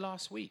Psalm 1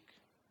 last week.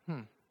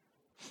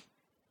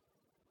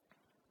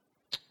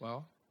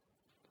 Well,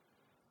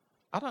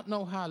 I don't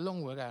know how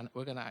long we're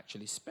going to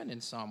actually spend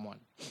in Psalm 1.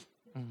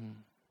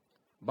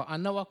 But I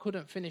know I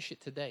couldn't finish it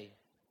today.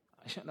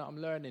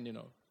 I'm learning, you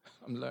know.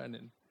 I'm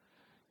learning.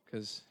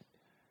 Because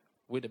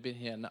we'd have been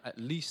here at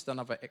least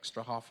another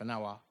extra half an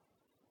hour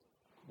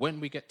when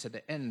we get to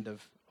the end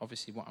of,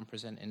 obviously, what I'm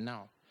presenting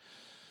now.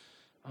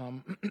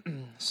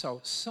 So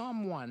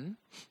Psalm 1,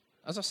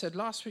 as I said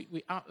last week,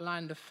 we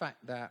outlined the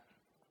fact that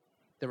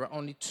there are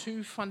only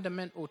 2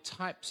 fundamental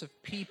types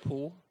of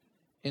people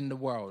in the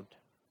world,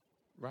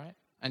 right?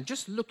 And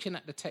just looking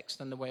at the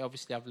text and the way,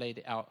 obviously, I've laid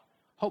it out,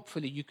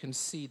 hopefully you can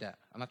see that.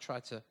 And I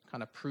tried to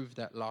kind of prove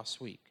that last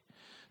week.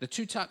 The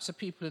 2 types of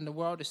people in the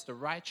world is the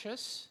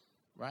righteous,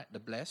 right, the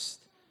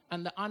blessed,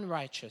 and the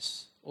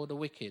unrighteous, or the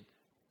wicked,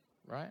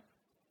 right?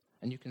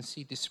 And you can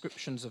see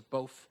descriptions of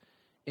both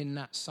in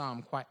that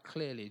psalm quite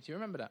clearly. Do you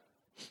remember that?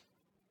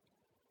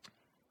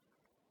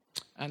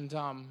 And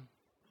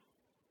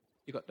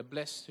you got the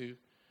blessed who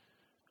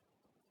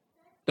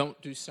don't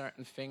do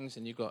certain things,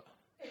 and you got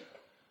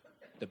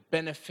the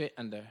benefit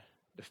and the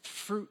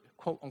fruit,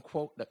 quote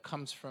unquote, that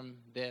comes from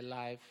their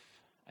life.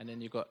 And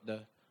then you got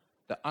the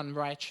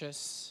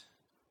unrighteous.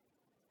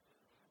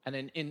 And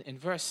then in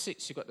verse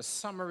 6, you got the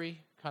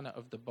summary kind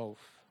of the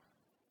both.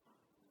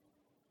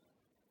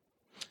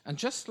 And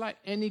just like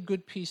any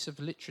good piece of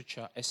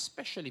literature,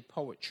 especially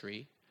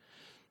poetry,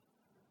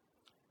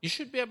 you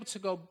should be able to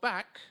go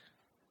back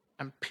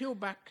and peel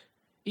back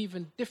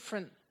even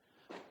different,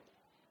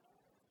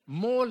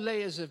 more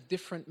layers of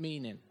different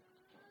meaning.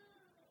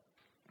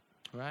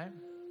 Right?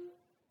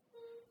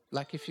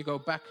 Like if you go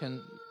back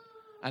and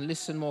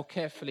listen more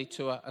carefully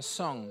to a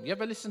song. You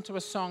ever listen to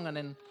a song and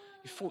then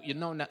you thought you'd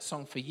known that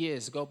song for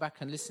years, go back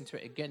and listen to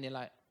it again, you're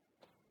like,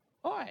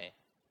 oi.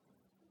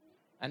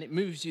 And it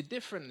moves you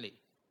differently.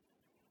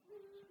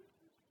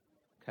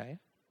 Okay?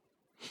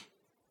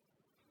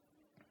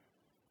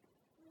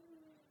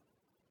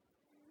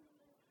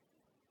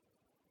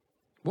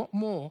 What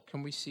more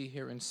can we see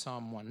here in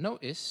Psalm 1?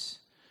 Notice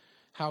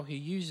how he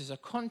uses a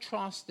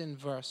contrast in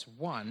verse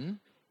 1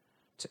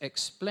 to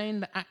explain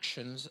the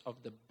actions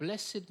of the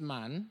blessed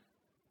man,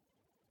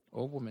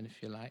 or woman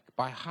if you like,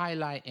 by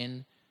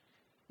highlighting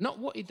not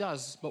what he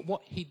does, but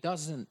what he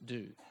doesn't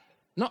do.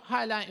 Not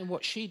highlighting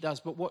what she does,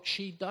 but what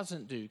she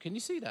doesn't do. Can you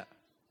see that?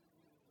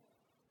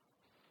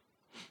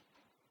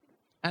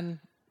 And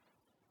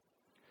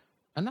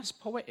that's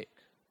poetic.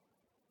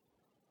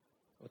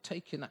 Or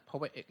taking that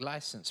poetic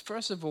license.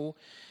 First of all,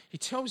 he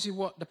tells you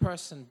what the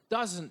person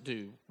doesn't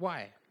do.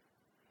 Why?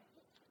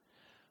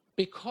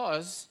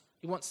 Because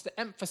he wants to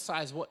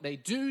emphasize what they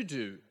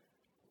do.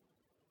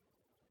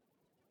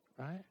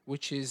 Right?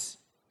 Which is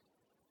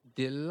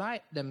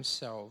delight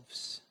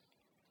themselves.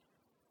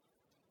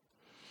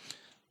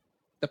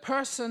 The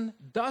person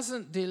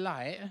doesn't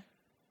delight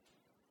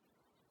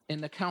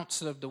in the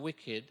counsel of the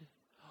wicked,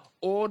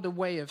 or the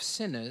way of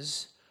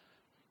sinners,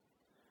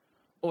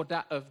 or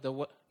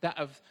the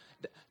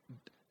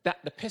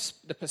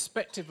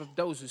perspective of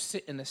those who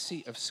sit in the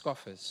seat of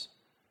scoffers.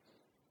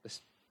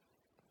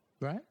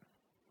 Right?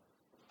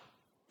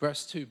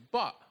 Verse 2,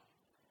 but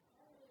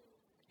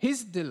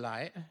his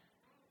delight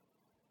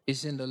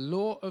is in the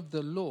law of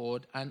the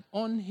Lord, and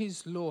on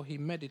his law he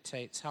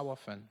meditates how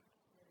often?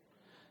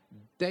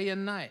 Day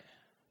and night.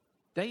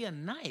 Day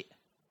and night.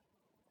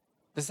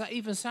 Does that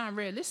even sound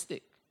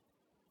realistic?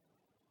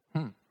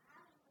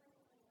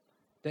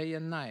 Day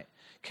and night.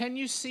 Can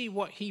you see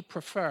what he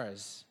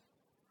prefers?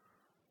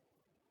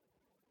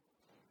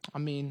 I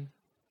mean,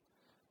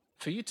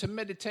 for you to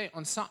meditate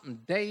on something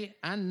day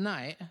and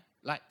night,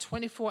 like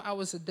 24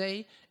 hours a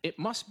day, it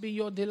must be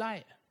your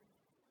delight.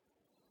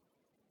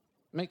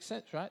 Makes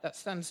sense, right? That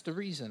stands to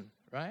reason,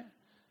 right?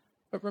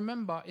 But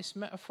remember, it's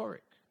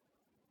metaphoric.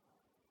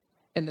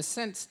 In the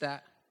sense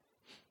that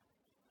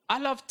I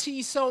love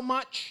tea so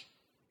much,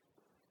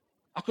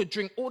 I could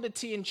drink all the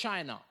tea in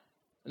China.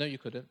 No, you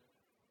couldn't.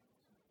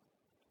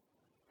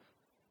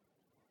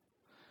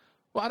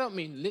 Well, I don't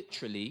mean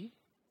literally,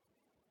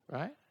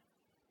 right?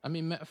 I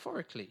mean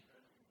metaphorically.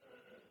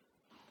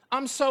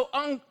 I'm so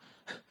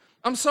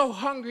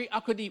hungry, I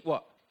could eat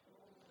what?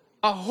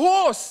 A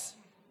horse.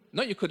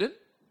 No, you couldn't.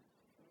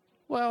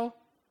 Well,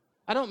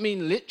 I don't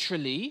mean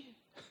literally.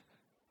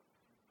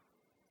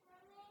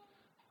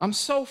 I'm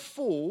so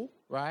full,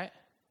 right?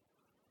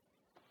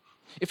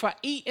 If I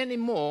eat any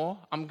more,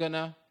 I'm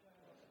gonna...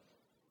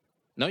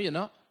 No, you're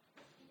not.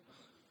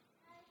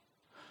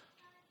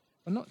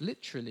 Well, not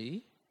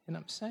literally. You know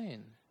what I'm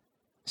saying?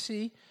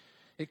 See,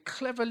 it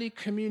cleverly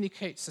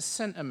communicates a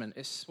sentiment.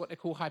 It's what they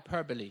call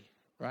hyperbole,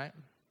 right?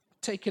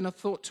 Taking a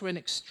thought to an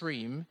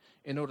extreme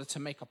in order to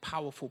make a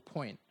powerful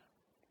point.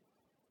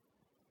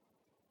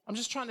 I'm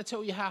just trying to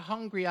tell you how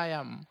hungry I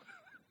am.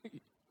 You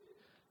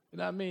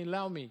know what I mean?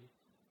 Allow me.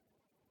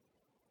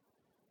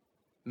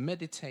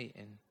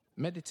 Meditating.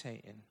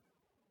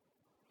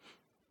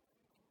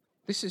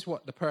 This is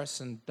what the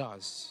person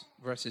does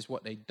versus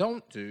what they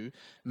don't do.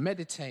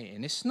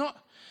 Meditating. It's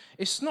not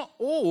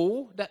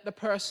all that the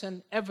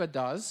person ever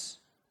does,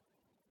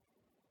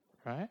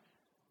 right?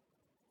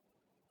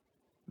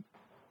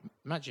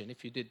 Imagine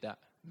if you did that,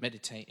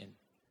 meditating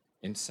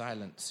in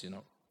silence, you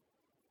know.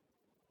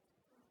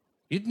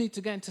 You'd need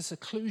to get into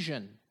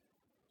seclusion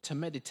to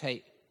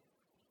meditate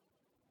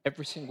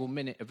every single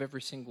minute of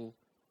every single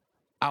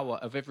hour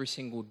of every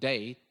single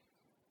day.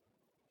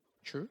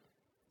 True?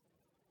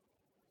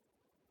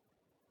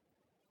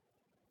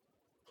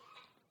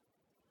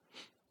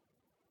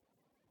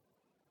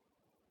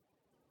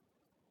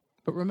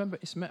 But remember,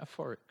 it's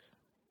metaphoric.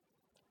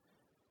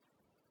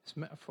 It's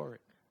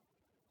metaphoric.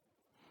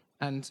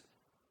 And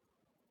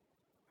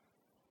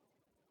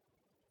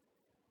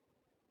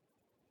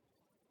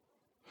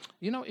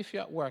you know, if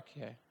you're at work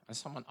here and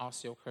someone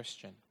asks you a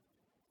question,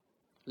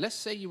 let's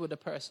say you were the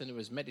person who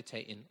was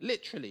meditating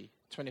literally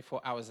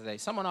 24 hours a day.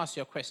 Someone asks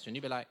you a question,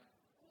 you'd be like,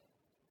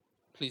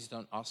 please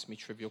don't ask me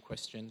trivial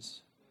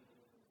questions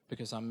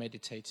because I'm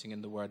meditating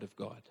in the Word of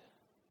God.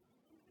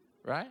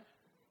 Right?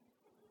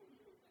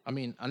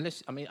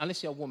 Unless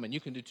you're a woman, you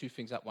can do two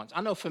things at once.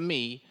 I know for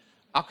me,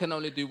 I can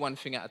only do one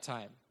thing at a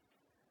time.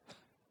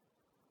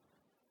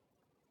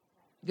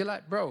 You're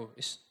like, bro,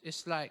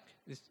 it's like,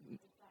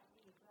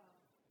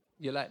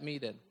 you're like me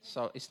then.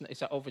 So it's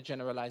an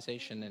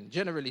overgeneralization, and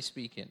generally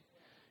speaking,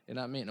 you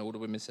know what I mean? All the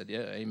women said, yeah,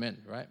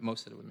 amen, right?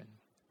 Most of the women.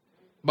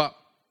 But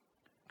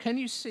can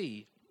you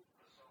see,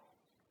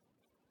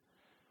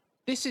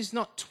 this is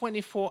not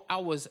 24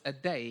 hours a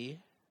day,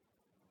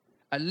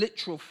 a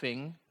literal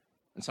thing,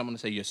 and someone will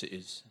say, yes, it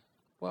is.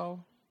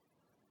 Well,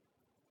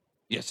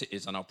 yes, it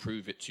is, and I'll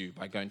prove it to you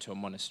by going to a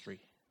monastery.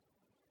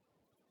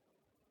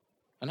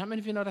 And how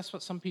many of you know that's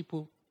what some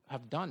people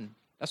have done?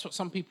 That's what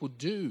some people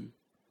do.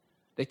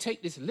 They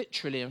take this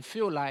literally and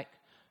feel like,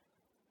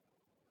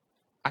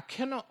 I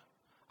cannot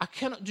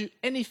do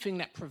anything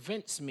that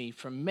prevents me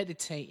from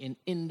meditating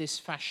in this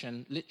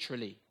fashion,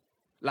 literally.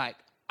 Like,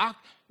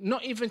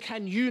 not even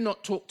can you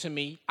not talk to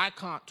me, I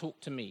can't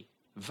talk to me.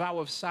 Vow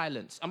of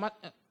silence. Am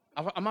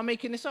I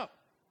making this up?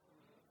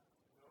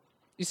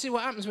 You see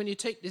what happens when you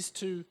take this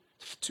too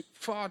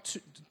far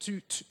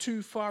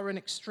an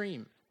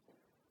extreme?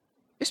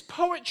 It's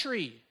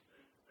poetry.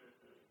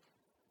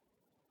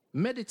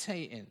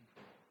 Meditating.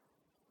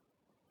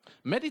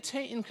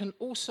 Meditating can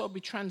also be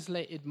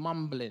translated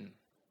mumbling.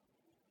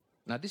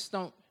 Now, this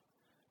don't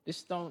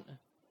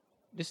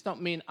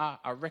mean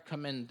I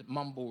recommend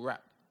mumble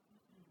rap,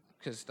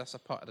 because that's a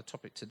part of the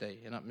topic today.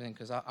 You know what I mean?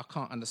 Because I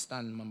can't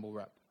understand mumble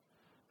rap.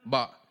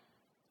 But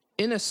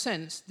in a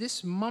sense,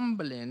 this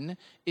mumbling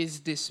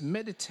is this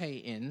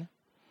meditating.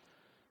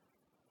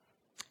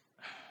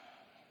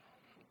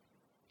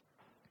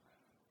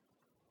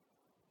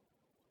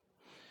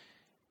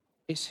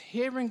 It's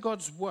hearing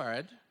God's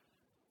word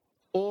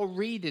or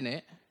reading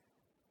it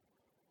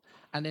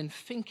and then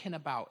thinking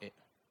about it.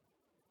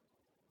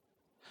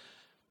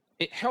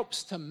 It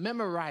helps to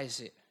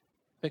memorize it,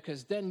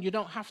 because then you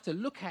don't have to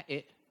look at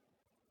it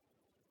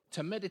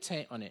to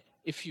meditate on it.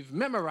 If you've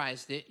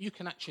memorized it, you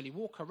can actually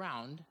walk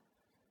around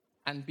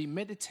and be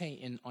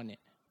meditating on it,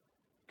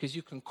 because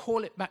you can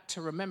call it back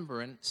to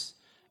remembrance.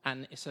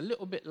 And it's a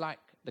little bit like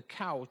the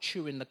cow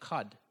chewing the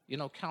cud. You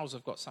know, cows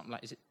have got something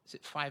like, is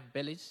it 5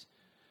 bellies?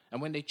 And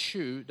when they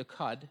chew the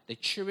cud, they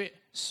chew it,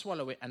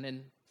 swallow it, and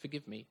then,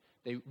 forgive me,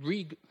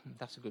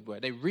 that's a good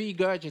word. They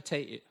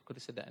regurgitate it. I could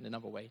have said that in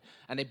another way.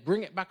 And they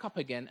bring it back up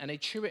again, and they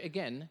chew it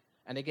again,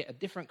 and they get a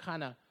different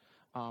kind of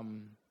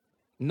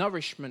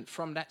nourishment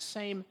from that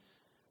same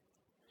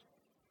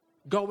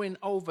going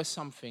over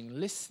something,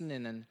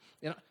 listening. And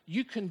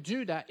you can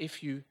do that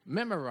if you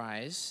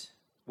memorize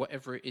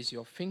whatever it is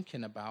you're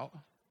thinking about.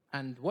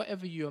 And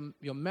whatever you're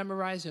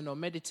memorizing or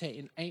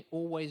meditating ain't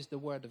always the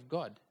word of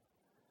God.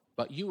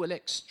 But you will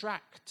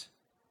extract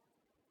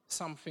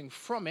something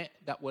from it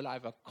that will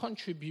either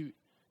contribute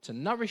to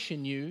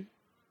nourishing you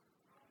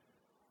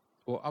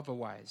or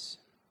otherwise.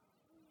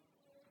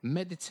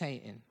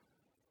 Meditating.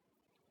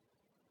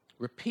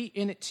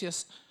 Repeating it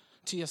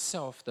to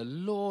yourself. The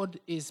Lord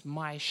is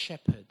my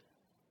shepherd.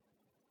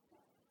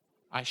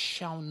 I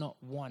shall not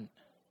want.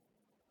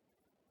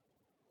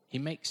 He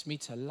makes me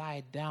to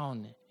lie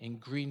down in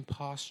green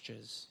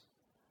pastures.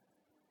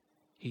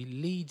 He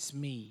leads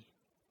me.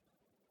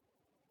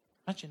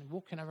 Imagine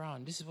walking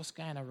around. This is what's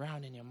going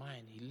around in your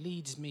mind. He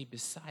leads me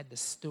beside the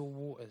still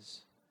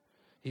waters.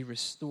 He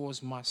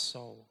restores my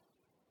soul.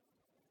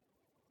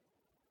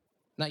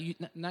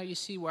 Now you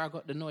see where I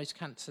got the noise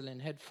cancelling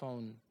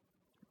headphone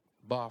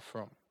bar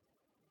from.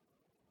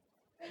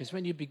 Because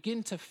when you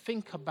begin to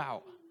think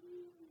about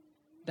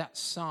that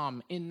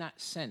psalm in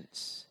that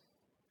sense,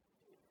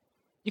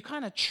 you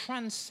kind of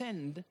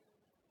transcend,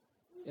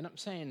 you know what I'm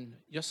saying,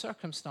 your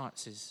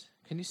circumstances.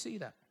 Can you see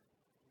that?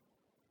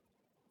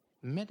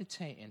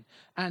 Meditating.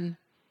 And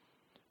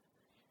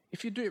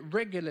if you do it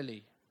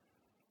regularly,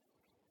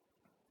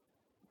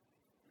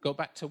 go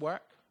back to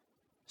work,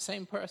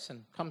 same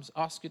person comes,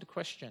 ask you the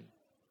question.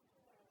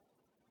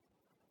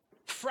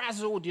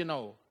 Frazzled, you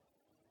know,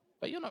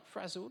 but you're not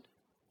frazzled.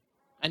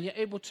 And you're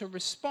able to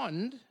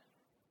respond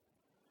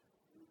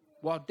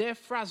while they're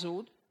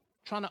frazzled,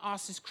 trying to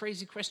ask this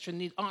crazy question,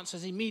 need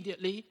answers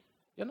immediately.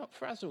 You're not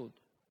frazzled.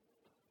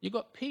 You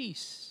got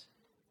peace.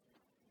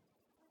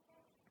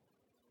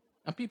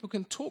 And people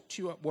can talk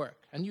to you at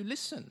work and you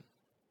listen.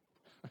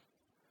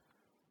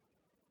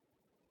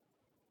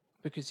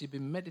 Because you've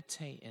been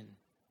meditating.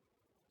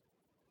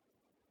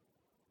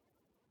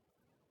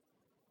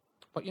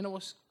 But you know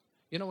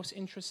what's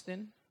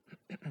interesting?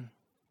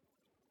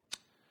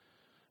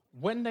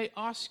 When they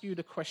ask you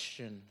the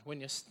question, when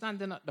you're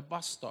standing at the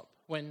bus stop,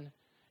 when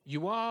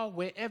you are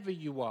wherever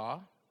you are,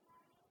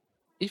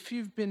 if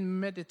you've been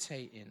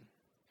meditating,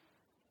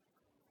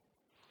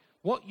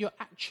 what you're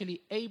actually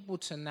able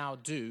to now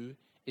do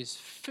is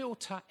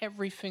filter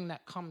everything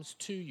that comes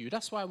to you.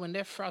 That's why when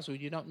they're frazzled,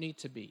 you don't need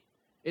to be.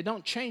 It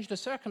don't change the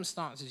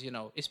circumstances, you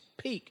know. It's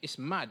peak, it's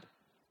mad,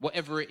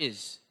 whatever it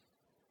is.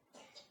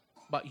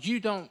 But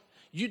you don't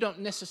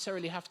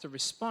necessarily have to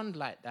respond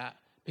like that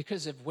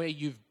because of where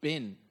you've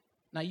been.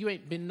 Now, you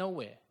ain't been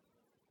nowhere,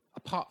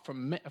 apart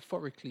from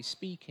metaphorically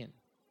speaking.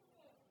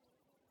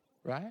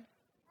 Right?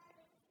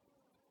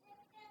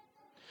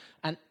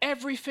 And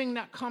everything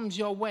that comes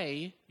your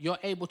way, you're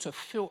able to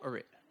filter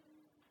it.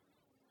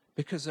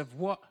 because of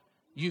what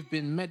you've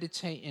been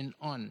meditating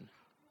on.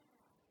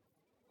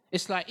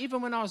 It's like even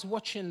when I was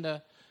watching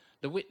the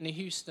Whitney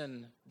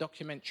Houston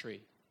documentary,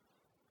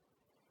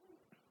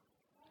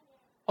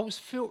 I was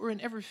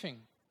filtering everything.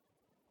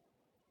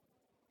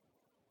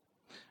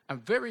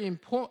 And very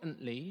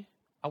importantly,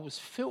 I was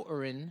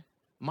filtering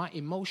my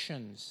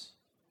emotions.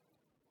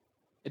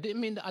 It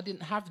didn't mean that I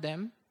didn't have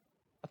them.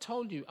 I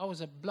told you, I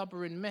was a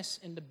blubbering mess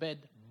in the bed,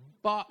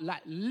 but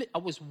I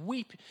was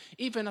weeping.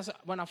 Even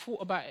when I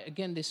thought about it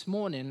again this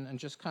morning and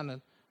just kind of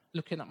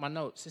looking at my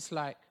notes, it's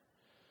like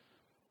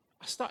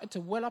I started to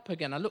well up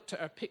again. I looked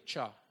at her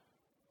picture,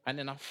 and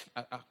then I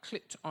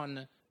clicked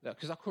on,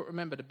 because I couldn't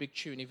remember the big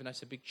tune, even though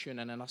it's a big tune,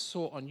 and then I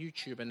saw it on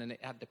YouTube, and then it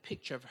had the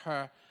picture of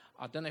her.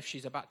 I don't know if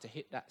she's about to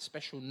hit that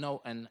special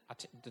note, and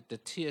the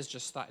tears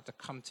just started to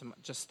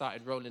just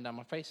started rolling down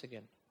my face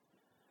again.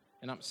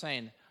 You know what I'm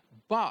saying?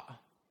 But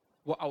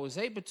what I was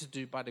able to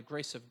do by the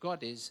grace of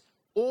God is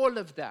all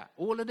of that,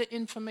 all of the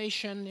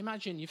information.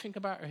 Imagine, you think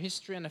about her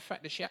history and the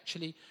fact that she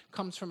actually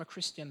comes from a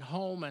Christian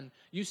home and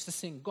used to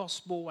sing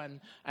gospel,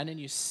 and then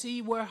you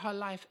see where her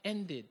life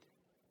ended.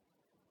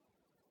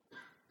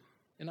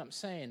 You know what I'm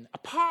saying?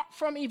 Apart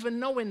from even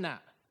knowing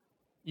that,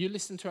 you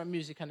listen to her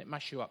music and it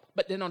mashes you up.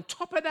 But then on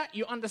top of that,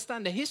 you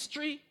understand the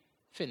history,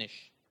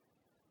 finish.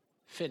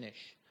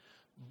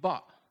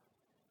 But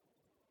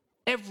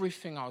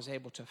everything I was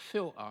able to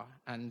filter,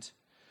 and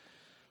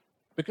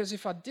because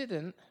if I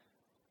didn't,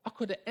 I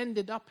could have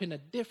ended up in a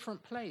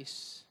different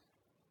place.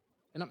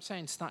 You know what I'm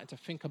saying? Starting to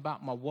think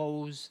about my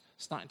woes,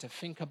 starting to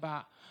think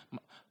about,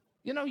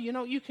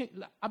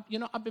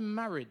 I've been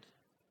married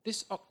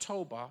this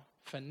October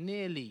for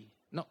nearly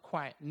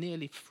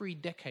 3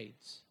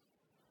 decades.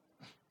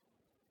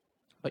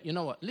 But you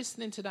know what?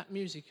 Listening to that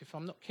music, if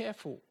I'm not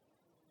careful,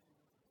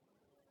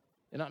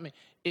 you know what I mean?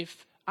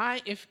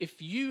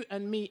 If you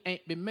and me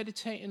ain't been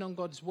meditating on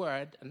God's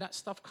word and that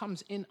stuff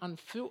comes in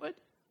unfiltered,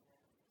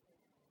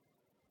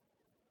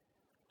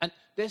 and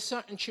there's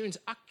certain tunes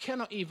I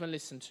cannot even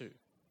listen to.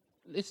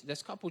 Listen,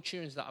 there's a couple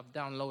tunes that I've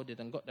downloaded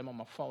and got them on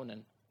my phone,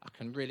 and I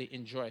can really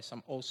enjoy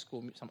some old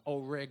school, some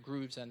old rare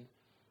grooves, and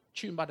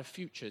tune by the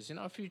Futures. You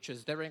know,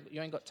 Futures, you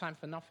ain't got time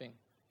for nothing.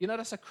 You know,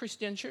 that's a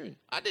Christian tune.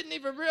 I didn't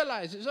even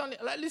realize. It was only,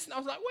 listen, I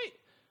was like, wait.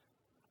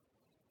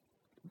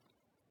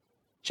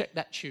 Check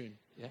that tune,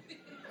 yeah?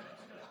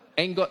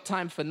 Ain't got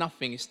time for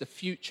nothing. It's the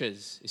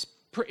Futures. It's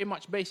pretty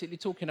much basically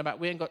talking about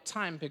we ain't got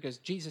time because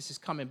Jesus is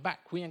coming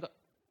back. We ain't got...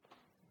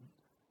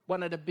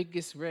 One of the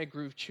biggest rare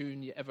groove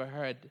tune you ever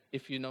heard,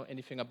 if you know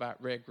anything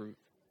about rare groove.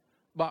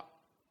 But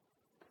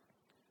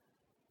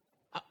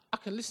I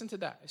can listen to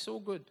that. It's all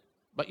good.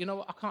 But you know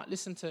what? I can't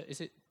listen to,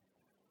 is it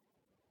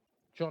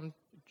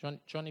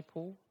Johnny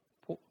Paul?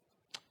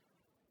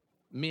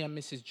 Me and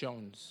Mrs.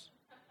 Jones.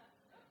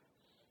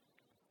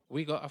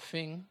 We got a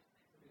thing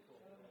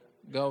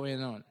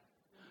going on.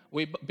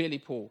 Billy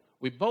Paul.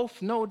 We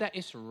both know that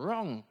it's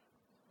wrong,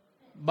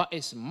 but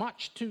it's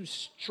much too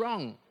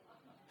strong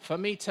for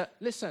me to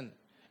listen.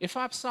 If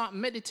I start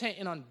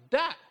meditating on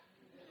that,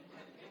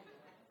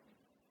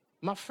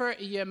 my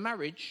 30-year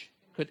marriage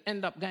could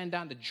end up going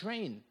down the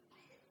drain.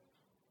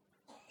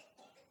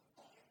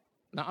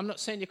 Now, I'm not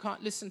saying you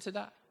can't listen to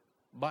that,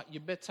 but you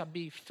better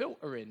be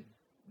filtering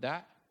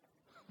that.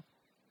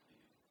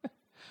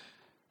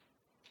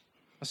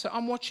 So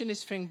I'm watching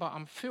this thing, but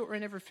I'm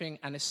filtering everything,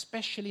 and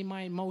especially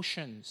my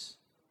emotions.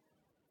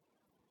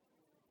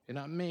 You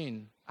know what I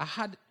mean?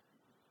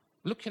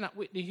 Looking at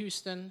Whitney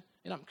Houston,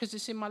 you know, because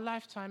it's in my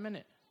lifetime,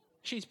 innit?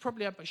 She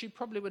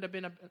probably would have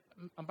been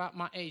about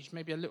my age,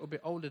 maybe a little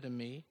bit older than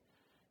me.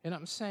 You know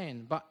what I'm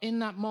saying? But in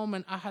that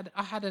moment, I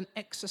had an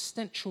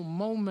existential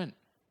moment.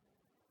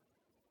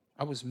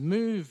 I was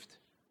moved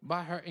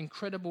by her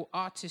incredible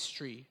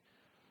artistry.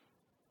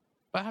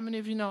 But how many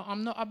of you know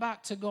I'm not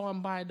about to go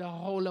and buy the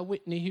whole of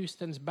Whitney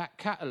Houston's back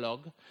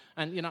catalogue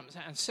and, you know,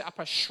 and set up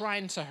a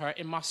shrine to her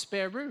in my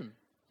spare room?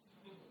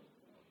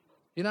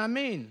 You know what I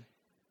mean?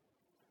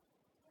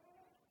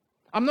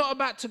 I'm not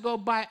about to go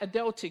buy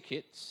Adele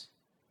tickets,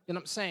 you know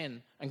what I'm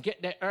saying, and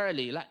get there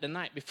early like the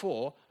night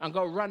before and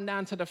go run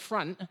down to the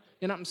front,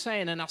 you know what I'm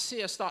saying, and I see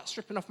her start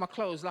stripping off my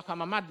clothes like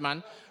I'm a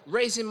madman,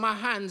 raising my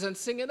hands and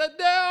singing,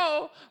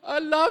 Adele, I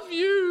love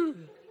you.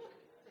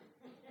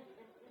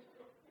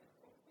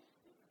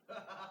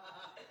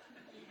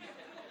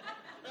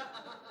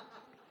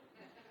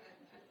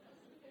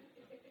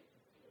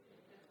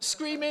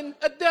 Screaming,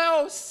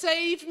 Adele,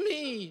 save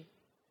me.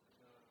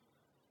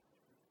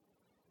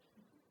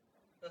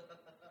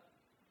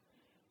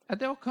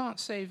 Adele can't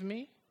save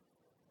me.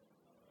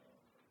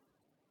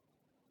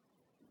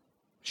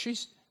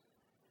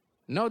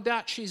 No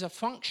doubt she's a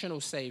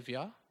functional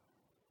savior.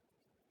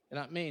 You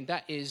know what I mean?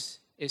 That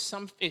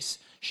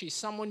she's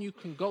someone you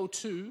can go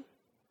to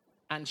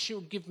and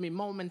she'll give me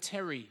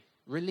momentary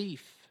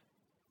relief.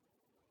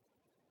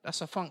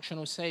 That's a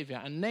functional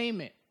savior. And name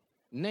it.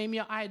 Name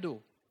your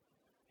idol.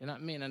 You know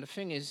what I mean? And the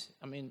thing is,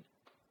 I mean,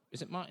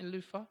 is it Martin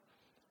Luther?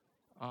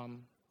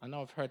 I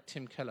know I've heard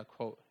Tim Keller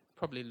quote,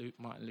 probably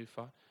Martin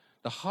Luther.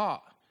 The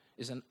heart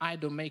is an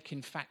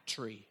idol-making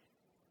factory.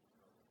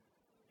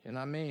 You know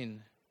what I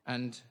mean?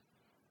 And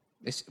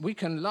we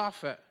can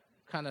laugh at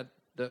kind of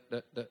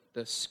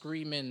the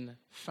screaming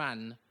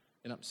fan,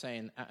 you know what I'm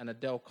saying, at an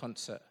Adele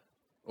concert.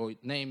 Or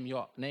name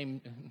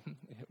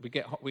we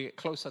get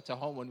closer to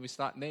home when we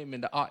start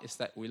naming the artists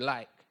that we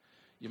like.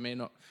 You may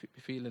not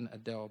be feeling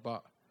Adele,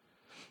 but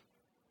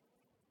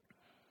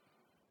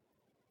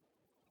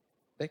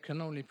they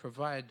can only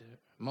provide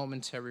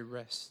momentary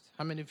rest.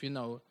 How many of you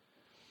know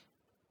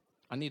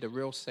I need a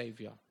real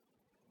savior?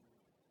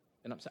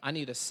 You know what I'm saying? I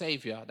need a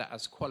savior that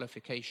has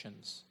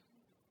qualifications.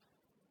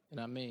 You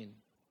know what I mean?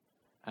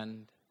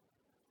 And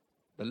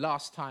the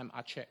last time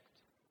I checked,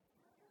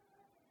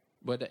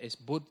 whether it's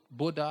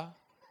Buddha,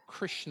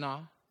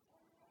 Krishna,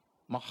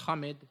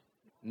 Muhammad,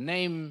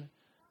 name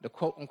the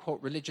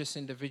quote-unquote religious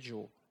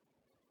individual,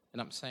 you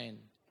know what I'm saying?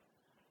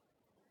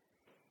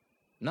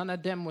 None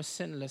of them were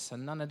sinless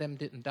and none of them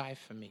didn't die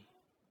for me.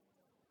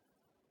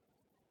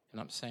 You know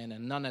what I'm saying?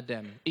 And none of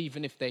them,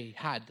 even if they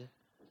had,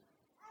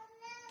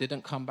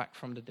 didn't come back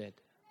from the dead.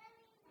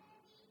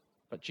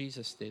 But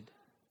Jesus did.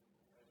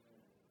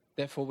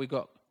 Therefore, we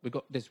got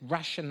this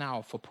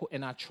rationale for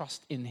putting our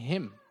trust in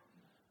him.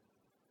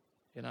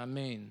 You know what I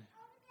mean?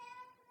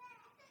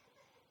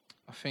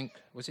 I think,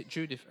 was it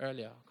Judith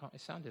earlier?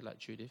 It sounded like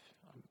Judith.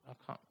 I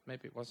can't,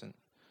 maybe it wasn't.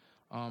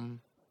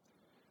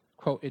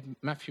 Quoted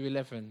Matthew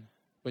 11,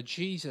 where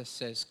Jesus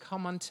says,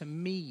 "Come unto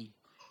me."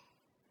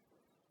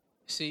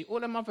 See, all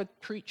them other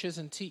preachers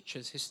and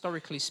teachers,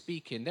 historically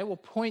speaking, they will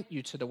point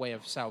you to the way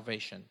of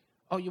salvation.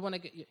 Oh, you want to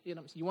get,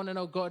 you want to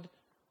know God?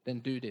 Then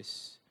do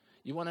this.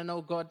 You want to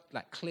know God?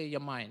 Like, clear your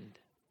mind.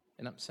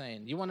 You know what I'm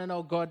saying? You want to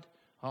know God?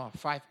 Oh,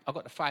 I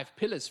got the 5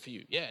 pillars for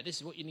you. Yeah, this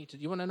is what you need to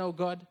do. You want to know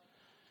God?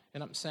 You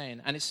know what I'm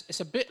saying? And it's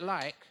a bit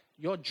like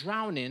you're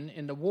drowning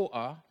in the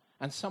water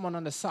and someone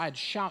on the side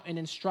shouting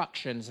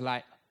instructions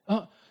like,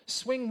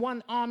 swing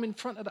one arm in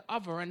front of the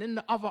other and then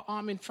the other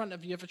arm in front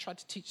of you. Ever tried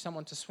to teach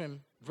someone to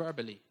swim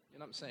verbally? You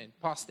know what I'm saying?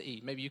 Pass the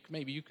E. Maybe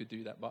you could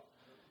do that, but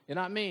you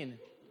know what I mean?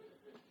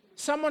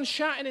 Someone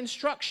shouting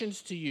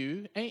instructions to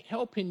you ain't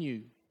helping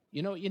you.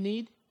 You know what you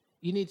need?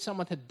 You need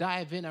someone to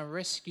dive in and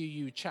rescue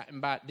you, chatting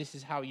about this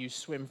is how you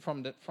swim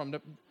from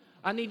the.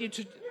 I need you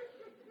to.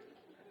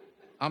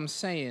 I'm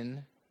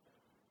saying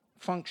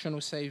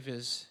functional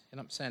saviors, you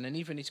know what I'm saying? And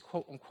even these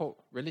quote-unquote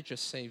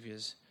religious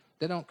saviors,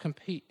 they don't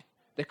compete.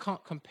 They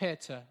can't compare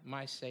to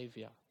my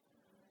savior.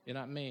 You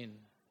know what I mean?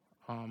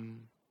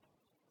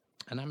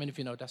 And how many of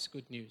you know that's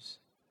good news?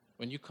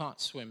 When you can't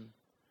swim,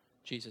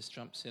 Jesus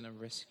jumps in and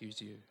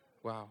rescues you.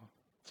 Wow.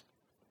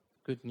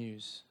 Good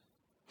news.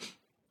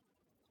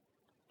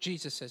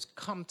 Jesus says,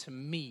 "Come to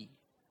me," you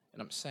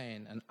know what I'm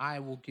saying, "and I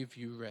will give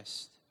you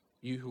rest.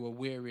 You who are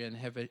weary and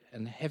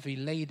heavy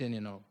laden,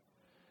 you know."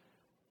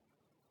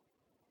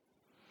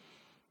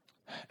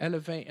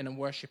 Elevating and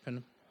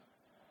worshiping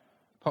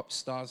pop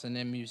stars and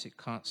their music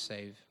can't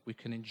save. We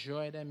can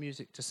enjoy their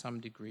music to some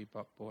degree,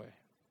 but boy.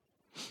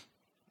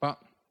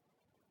 But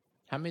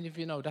how many of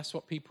you know that's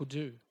what people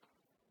do?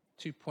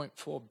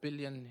 2.4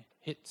 billion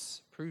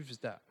hits proves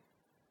that.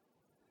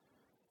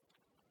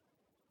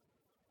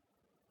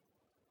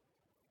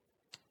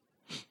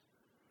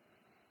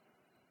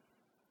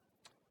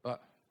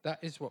 But that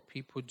is what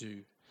people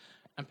do.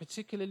 And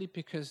particularly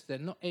because they're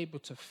not able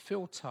to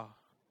filter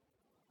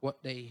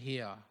what they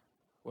hear,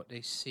 what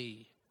they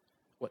see,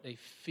 what they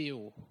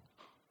feel,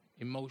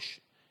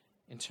 emotion,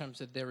 in terms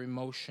of their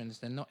emotions.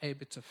 They're not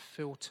able to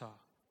filter.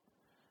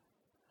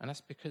 And that's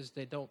because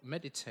they don't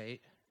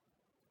meditate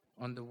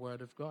on the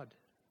Word of God.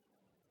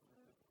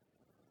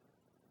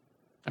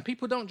 And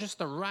people don't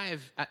just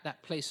arrive at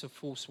that place of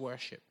false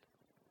worship.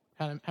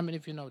 How many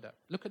of you know that?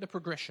 Look at the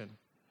progression.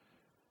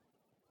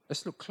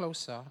 Let's look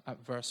closer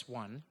at verse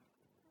 1.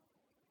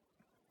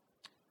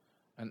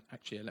 And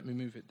actually, let me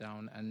move it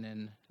down and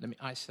then let me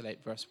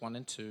isolate verse 1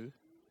 and 2.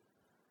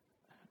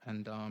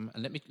 And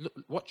let me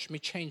watch me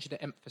change the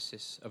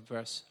emphasis of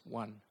verse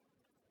 1.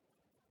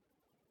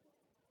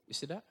 You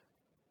see that?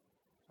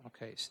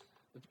 Okay.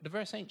 The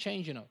verse ain't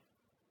changing, you know.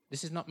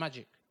 This is not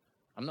magic.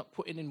 I'm not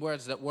putting in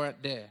words that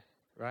weren't there,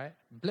 right?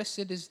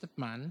 Blessed is the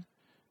man,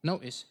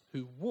 notice,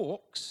 who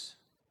walks,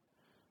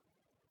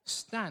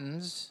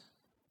 stands,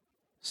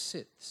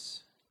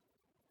 sits.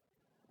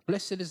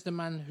 Blessed is the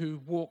man who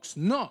walks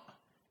not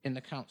in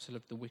the counsel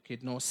of the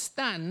wicked, nor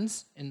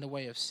stands in the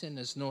way of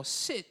sinners, nor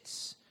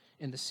sits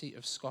in the seat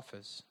of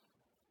scoffers.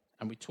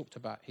 And we talked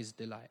about his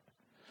delight.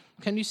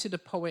 Can you see the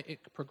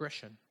poetic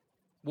progression?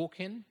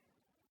 Walking,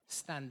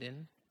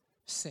 standing,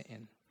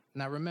 sitting.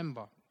 Now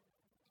remember,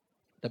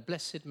 the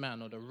blessed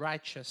man or the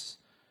righteous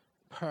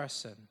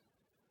person,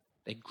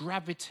 they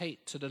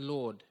gravitate to the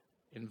Lord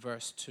in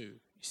verse 2. You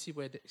see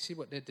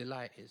what their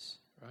delight is,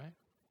 right?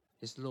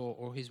 His law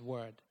or his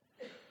word.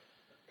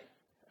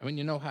 And when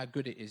you know how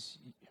good it is,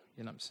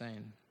 you know what I'm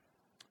saying?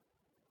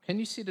 Can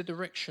you see the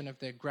direction of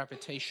their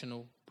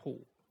gravitational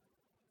pull?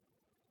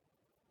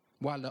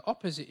 While the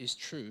opposite is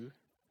true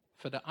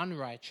for the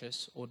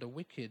unrighteous or the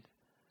wicked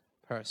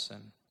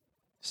person.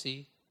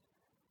 See,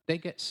 they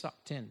get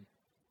sucked in.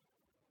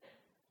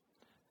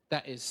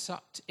 That is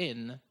sucked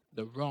in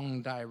the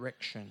wrong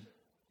direction.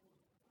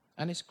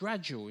 And it's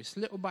gradual, it's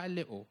little by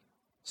little.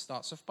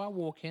 Starts off by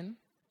walking,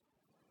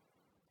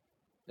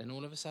 then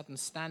all of a sudden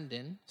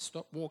standing,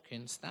 stop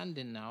walking,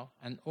 standing now,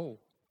 and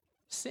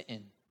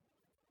sitting.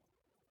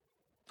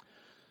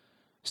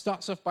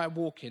 Starts off by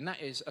walking,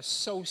 that is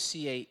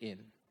associating.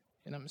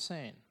 You know what I'm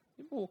saying?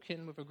 You're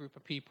walking with a group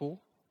of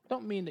people.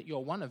 Don't mean that you're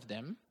one of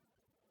them,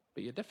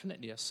 but you're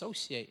definitely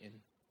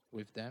associating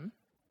with them.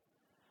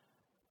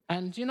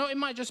 And it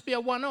might just be a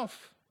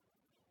one-off.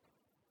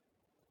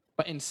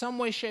 But in some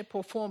way, shape,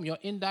 or form, you're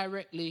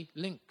indirectly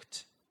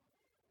linked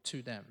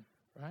to them,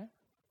 right?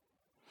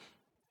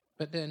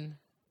 But then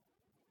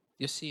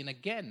you're seen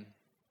again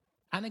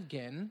and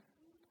again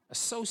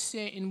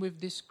associating with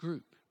this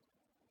group.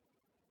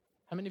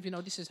 How many of you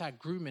know this is how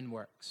grooming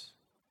works?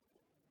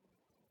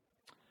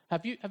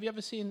 Have you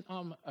ever seen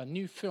a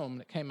new film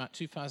that came out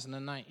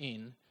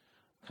 2019,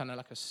 kind of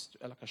like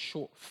a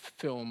short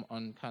film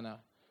on kind of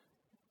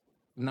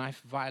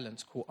knife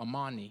violence called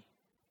Amani?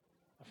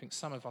 I think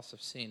some of us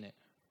have seen it.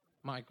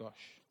 My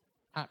gosh,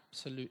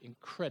 absolute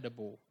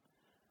incredible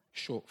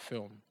short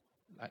film.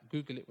 Like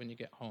Google it when you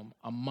get home.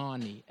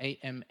 Amani,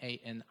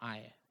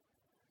 Amani.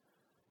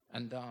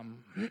 And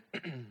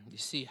you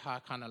see how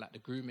kind of like the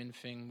grooming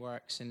thing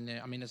works in there.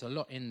 I mean, there's a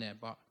lot in there,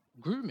 but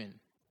grooming, you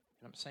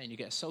know what I'm saying? You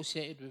get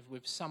associated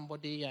with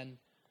somebody, and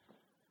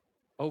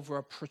over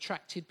a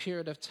protracted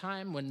period of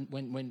time, when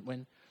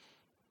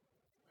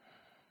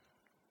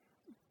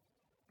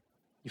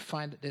you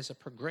find that there's a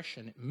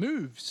progression, it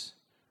moves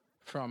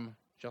from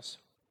just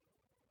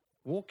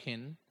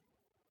walking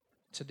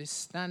to this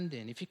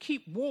standing. If you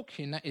keep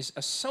walking, that is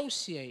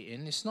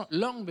associating. It's not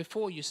long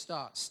before you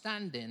start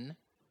standing,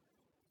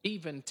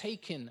 even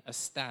taking a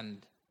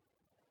stand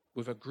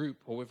with a group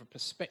or with a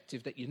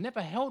perspective that you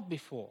never held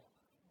before.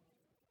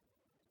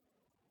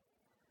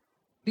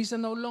 These are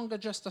no longer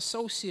just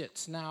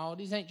associates now.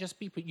 These ain't just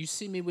people you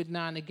see me with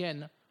now and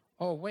again.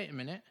 Oh, wait a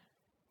minute.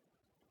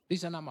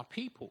 These are not my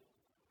people.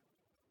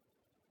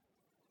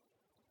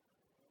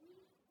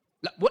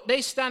 Like what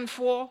they stand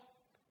for,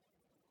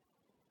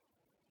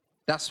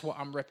 that's what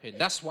I'm repping.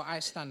 That's what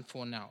I stand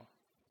for now.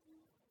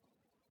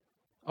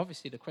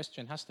 Obviously, the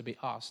question has to be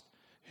asked,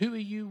 who are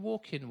you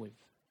walking with?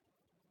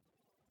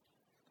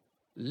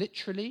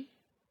 Literally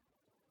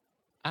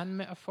and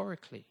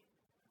metaphorically.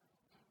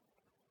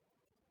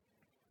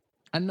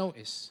 And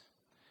notice,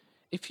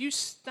 if you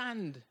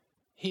stand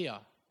here,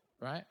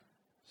 right?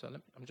 So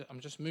I'm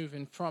just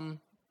moving from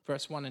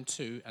verse 1 and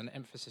 2 and the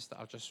emphasis that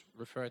I'll just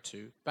refer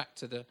to back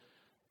to the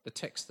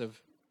text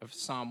of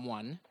Psalm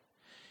 1.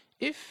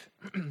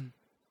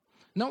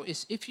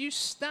 Notice, if you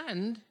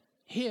stand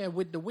here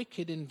with the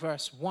wicked in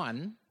verse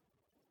 1,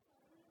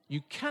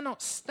 you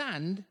cannot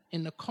stand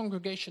in the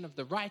congregation of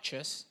the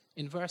righteous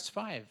in verse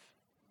 5.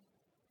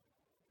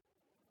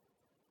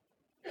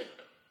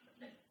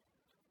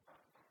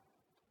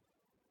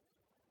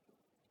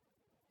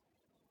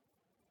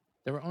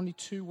 There are only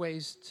two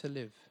ways to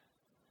live.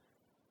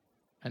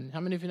 And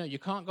how many of you know you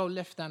can't go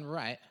left and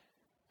right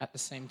at the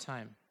same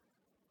time?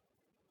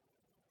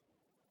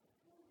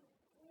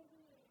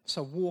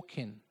 So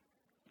walking.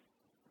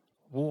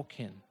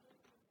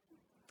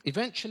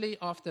 Eventually,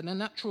 after the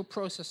natural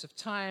process of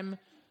time,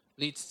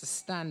 leads to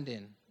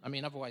standing. I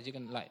mean, otherwise you're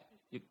gonna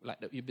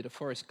you'd be the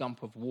Forrest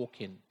Gump of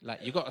walking.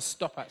 Like you got to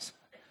stop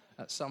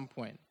at some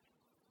point.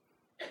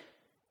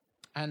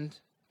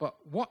 But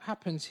what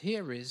happens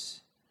here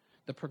is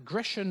the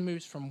progression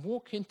moves from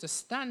walking to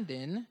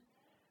standing,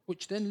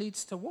 which then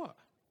leads to what?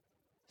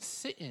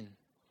 Sitting.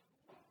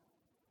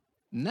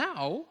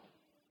 Now,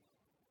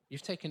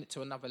 you've taken it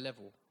to another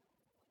level.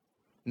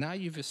 Now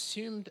you've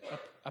assumed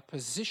a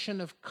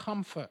position of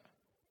comfort.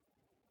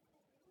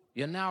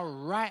 You're now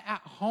right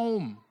at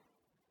home.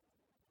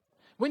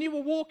 When you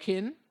were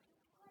walking,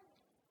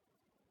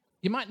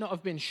 you might not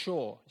have been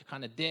sure. You're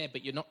kind of there,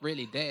 but you're not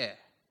really there.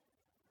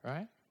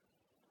 Right?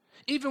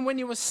 Even when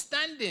you were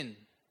standing,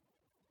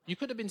 you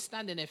could have been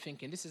standing there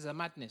thinking, this is a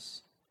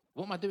madness.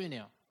 What am I doing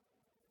here?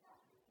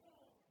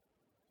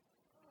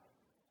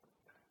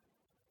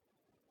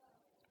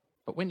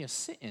 But when you're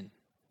sitting,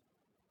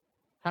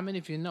 how many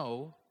of you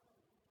know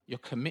you're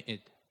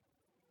committed?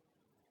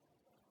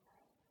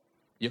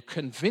 You're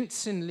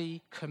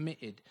convincingly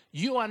committed.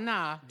 You are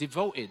now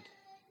devoted.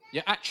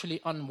 You're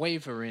actually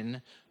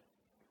unwavering.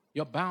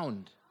 You're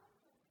bound.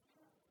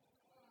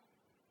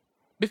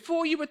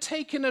 Before you were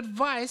taking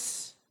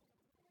advice,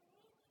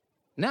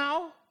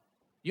 now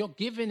you're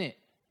giving it.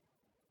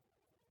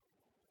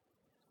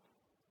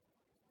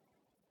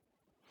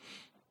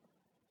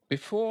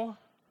 Before,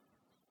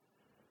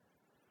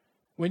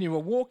 when you were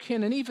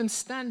walking and even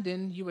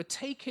standing, you were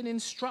taking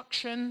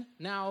instruction.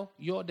 Now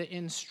you're the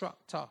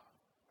instructor.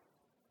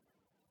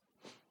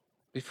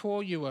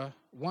 Before, you were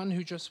one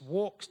who just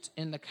walked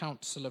in the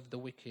counsel of the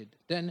wicked,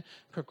 then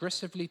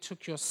progressively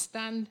took your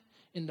stand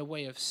in the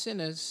way of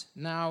sinners.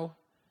 Now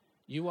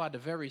you are the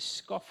very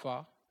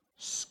scoffer,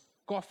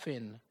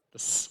 scoffing, the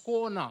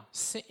scorner,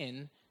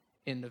 sitting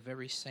in the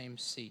very same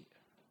seat.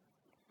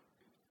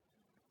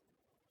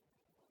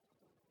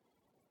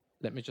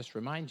 let me just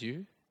remind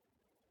you,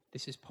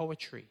 this is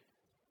poetry.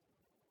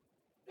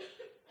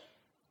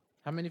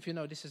 How many of you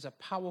know this is a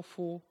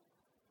powerful,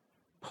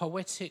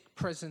 poetic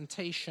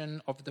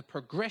presentation of the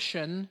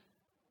progression,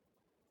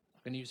 I'm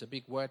going to use a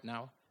big word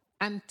now,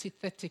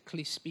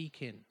 antithetically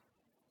speaking.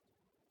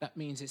 That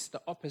means it's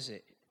the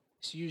opposite.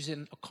 It's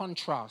using a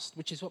contrast,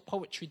 which is what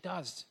poetry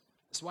does.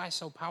 That's why it's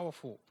so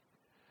powerful.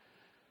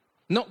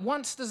 Not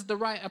once does the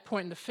writer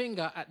point the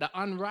finger at the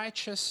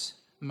unrighteous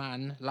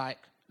man like,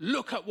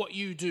 look at what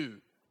you do.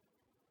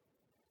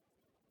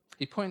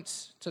 He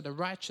points to the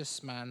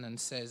righteous man and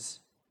says,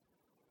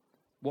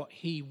 what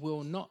he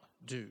will not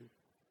do.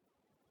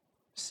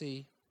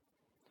 See,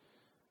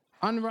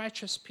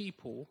 unrighteous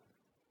people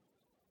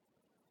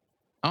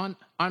aren't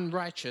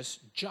unrighteous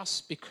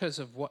just because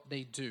of what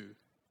they do.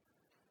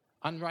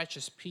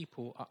 Unrighteous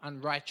people are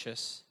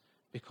unrighteous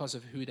because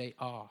of who they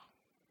are.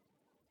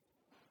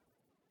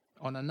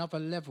 On another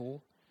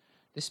level,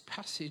 this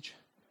passage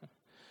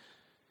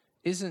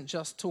isn't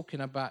just talking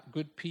about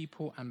good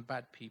people and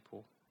bad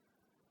people.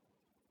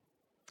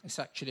 It's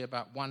actually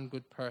about one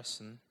good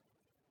person,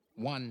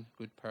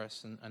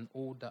 and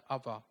all the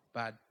other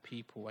bad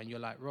people. And you're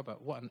like,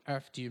 Robert, what on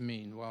earth do you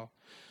mean? Well,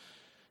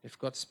 if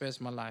God spares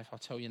my life, I'll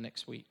tell you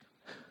next week.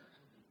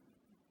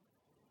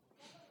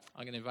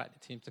 I'm going to invite the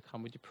team to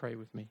come. Would you pray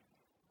with me?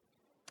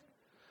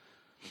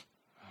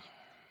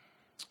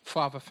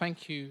 Father,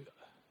 thank you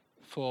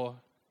for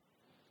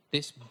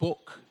this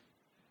book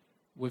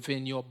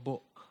within your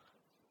book,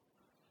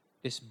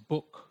 this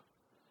book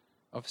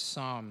of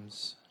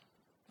Psalms.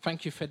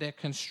 Thank you for their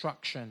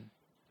construction.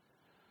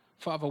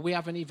 Father, we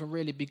haven't even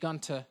really begun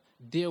to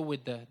deal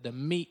with the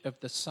meat of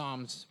the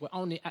Psalms. We're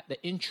only at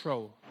the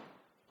intro.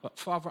 But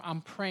Father,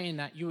 I'm praying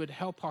that you would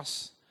help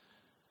us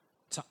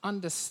to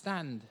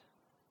understand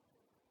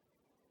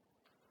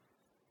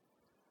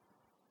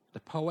the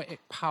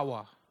poetic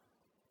power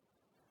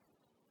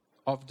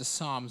of the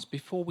Psalms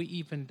before we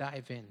even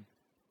dive in.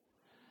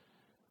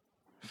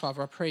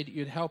 Father, I pray that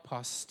you'd help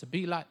us to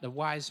be like the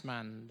wise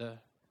man, the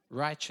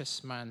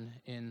righteous man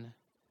in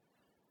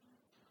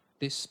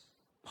this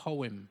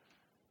poem,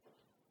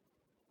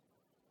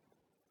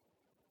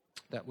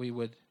 that we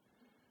would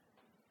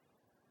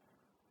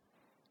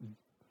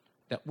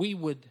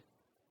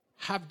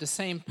have the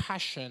same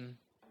passion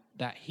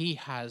that he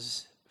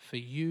has for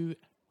you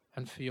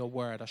and for your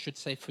word. I should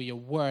say for your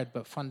word,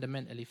 but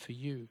fundamentally for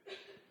you.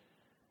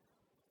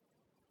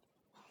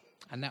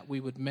 And that we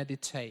would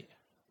meditate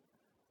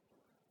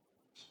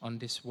on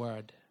this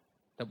word,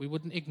 that we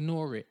wouldn't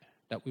ignore it,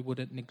 that we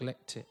wouldn't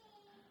neglect it,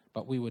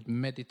 but we would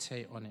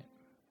meditate on it,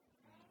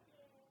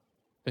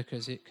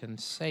 because it can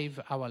save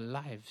our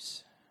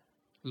lives.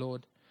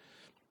 Lord,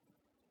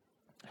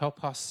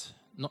 help us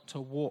not to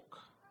walk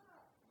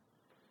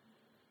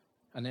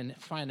and then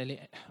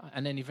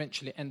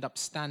eventually end up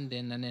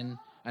standing, and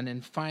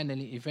then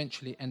finally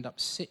eventually end up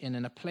sitting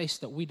in a place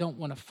that we don't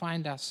want to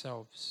find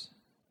ourselves.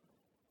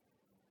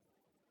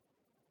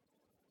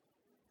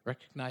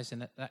 Recognizing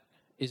that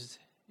is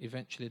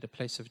eventually the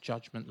place of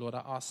judgment. Lord,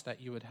 I ask that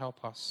you would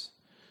help us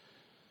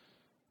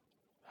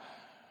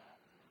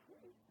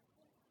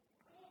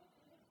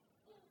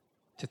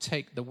to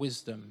take the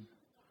wisdom,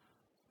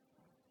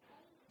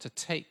 to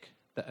take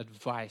the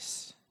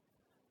advice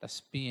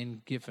that's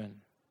being given,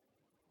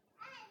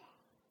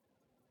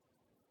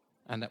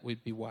 and that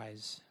we'd be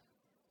wise,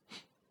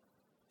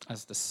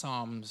 as the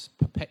Psalms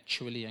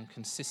perpetually and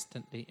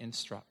consistently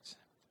instruct.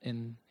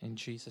 In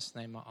Jesus'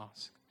 name I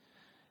ask.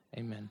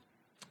 Amen.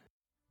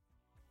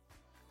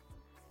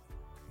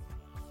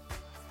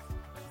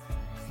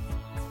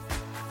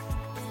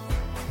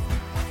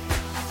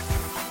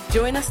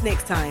 Join us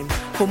next time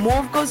for more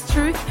of God's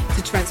truth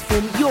to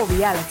transform your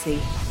reality.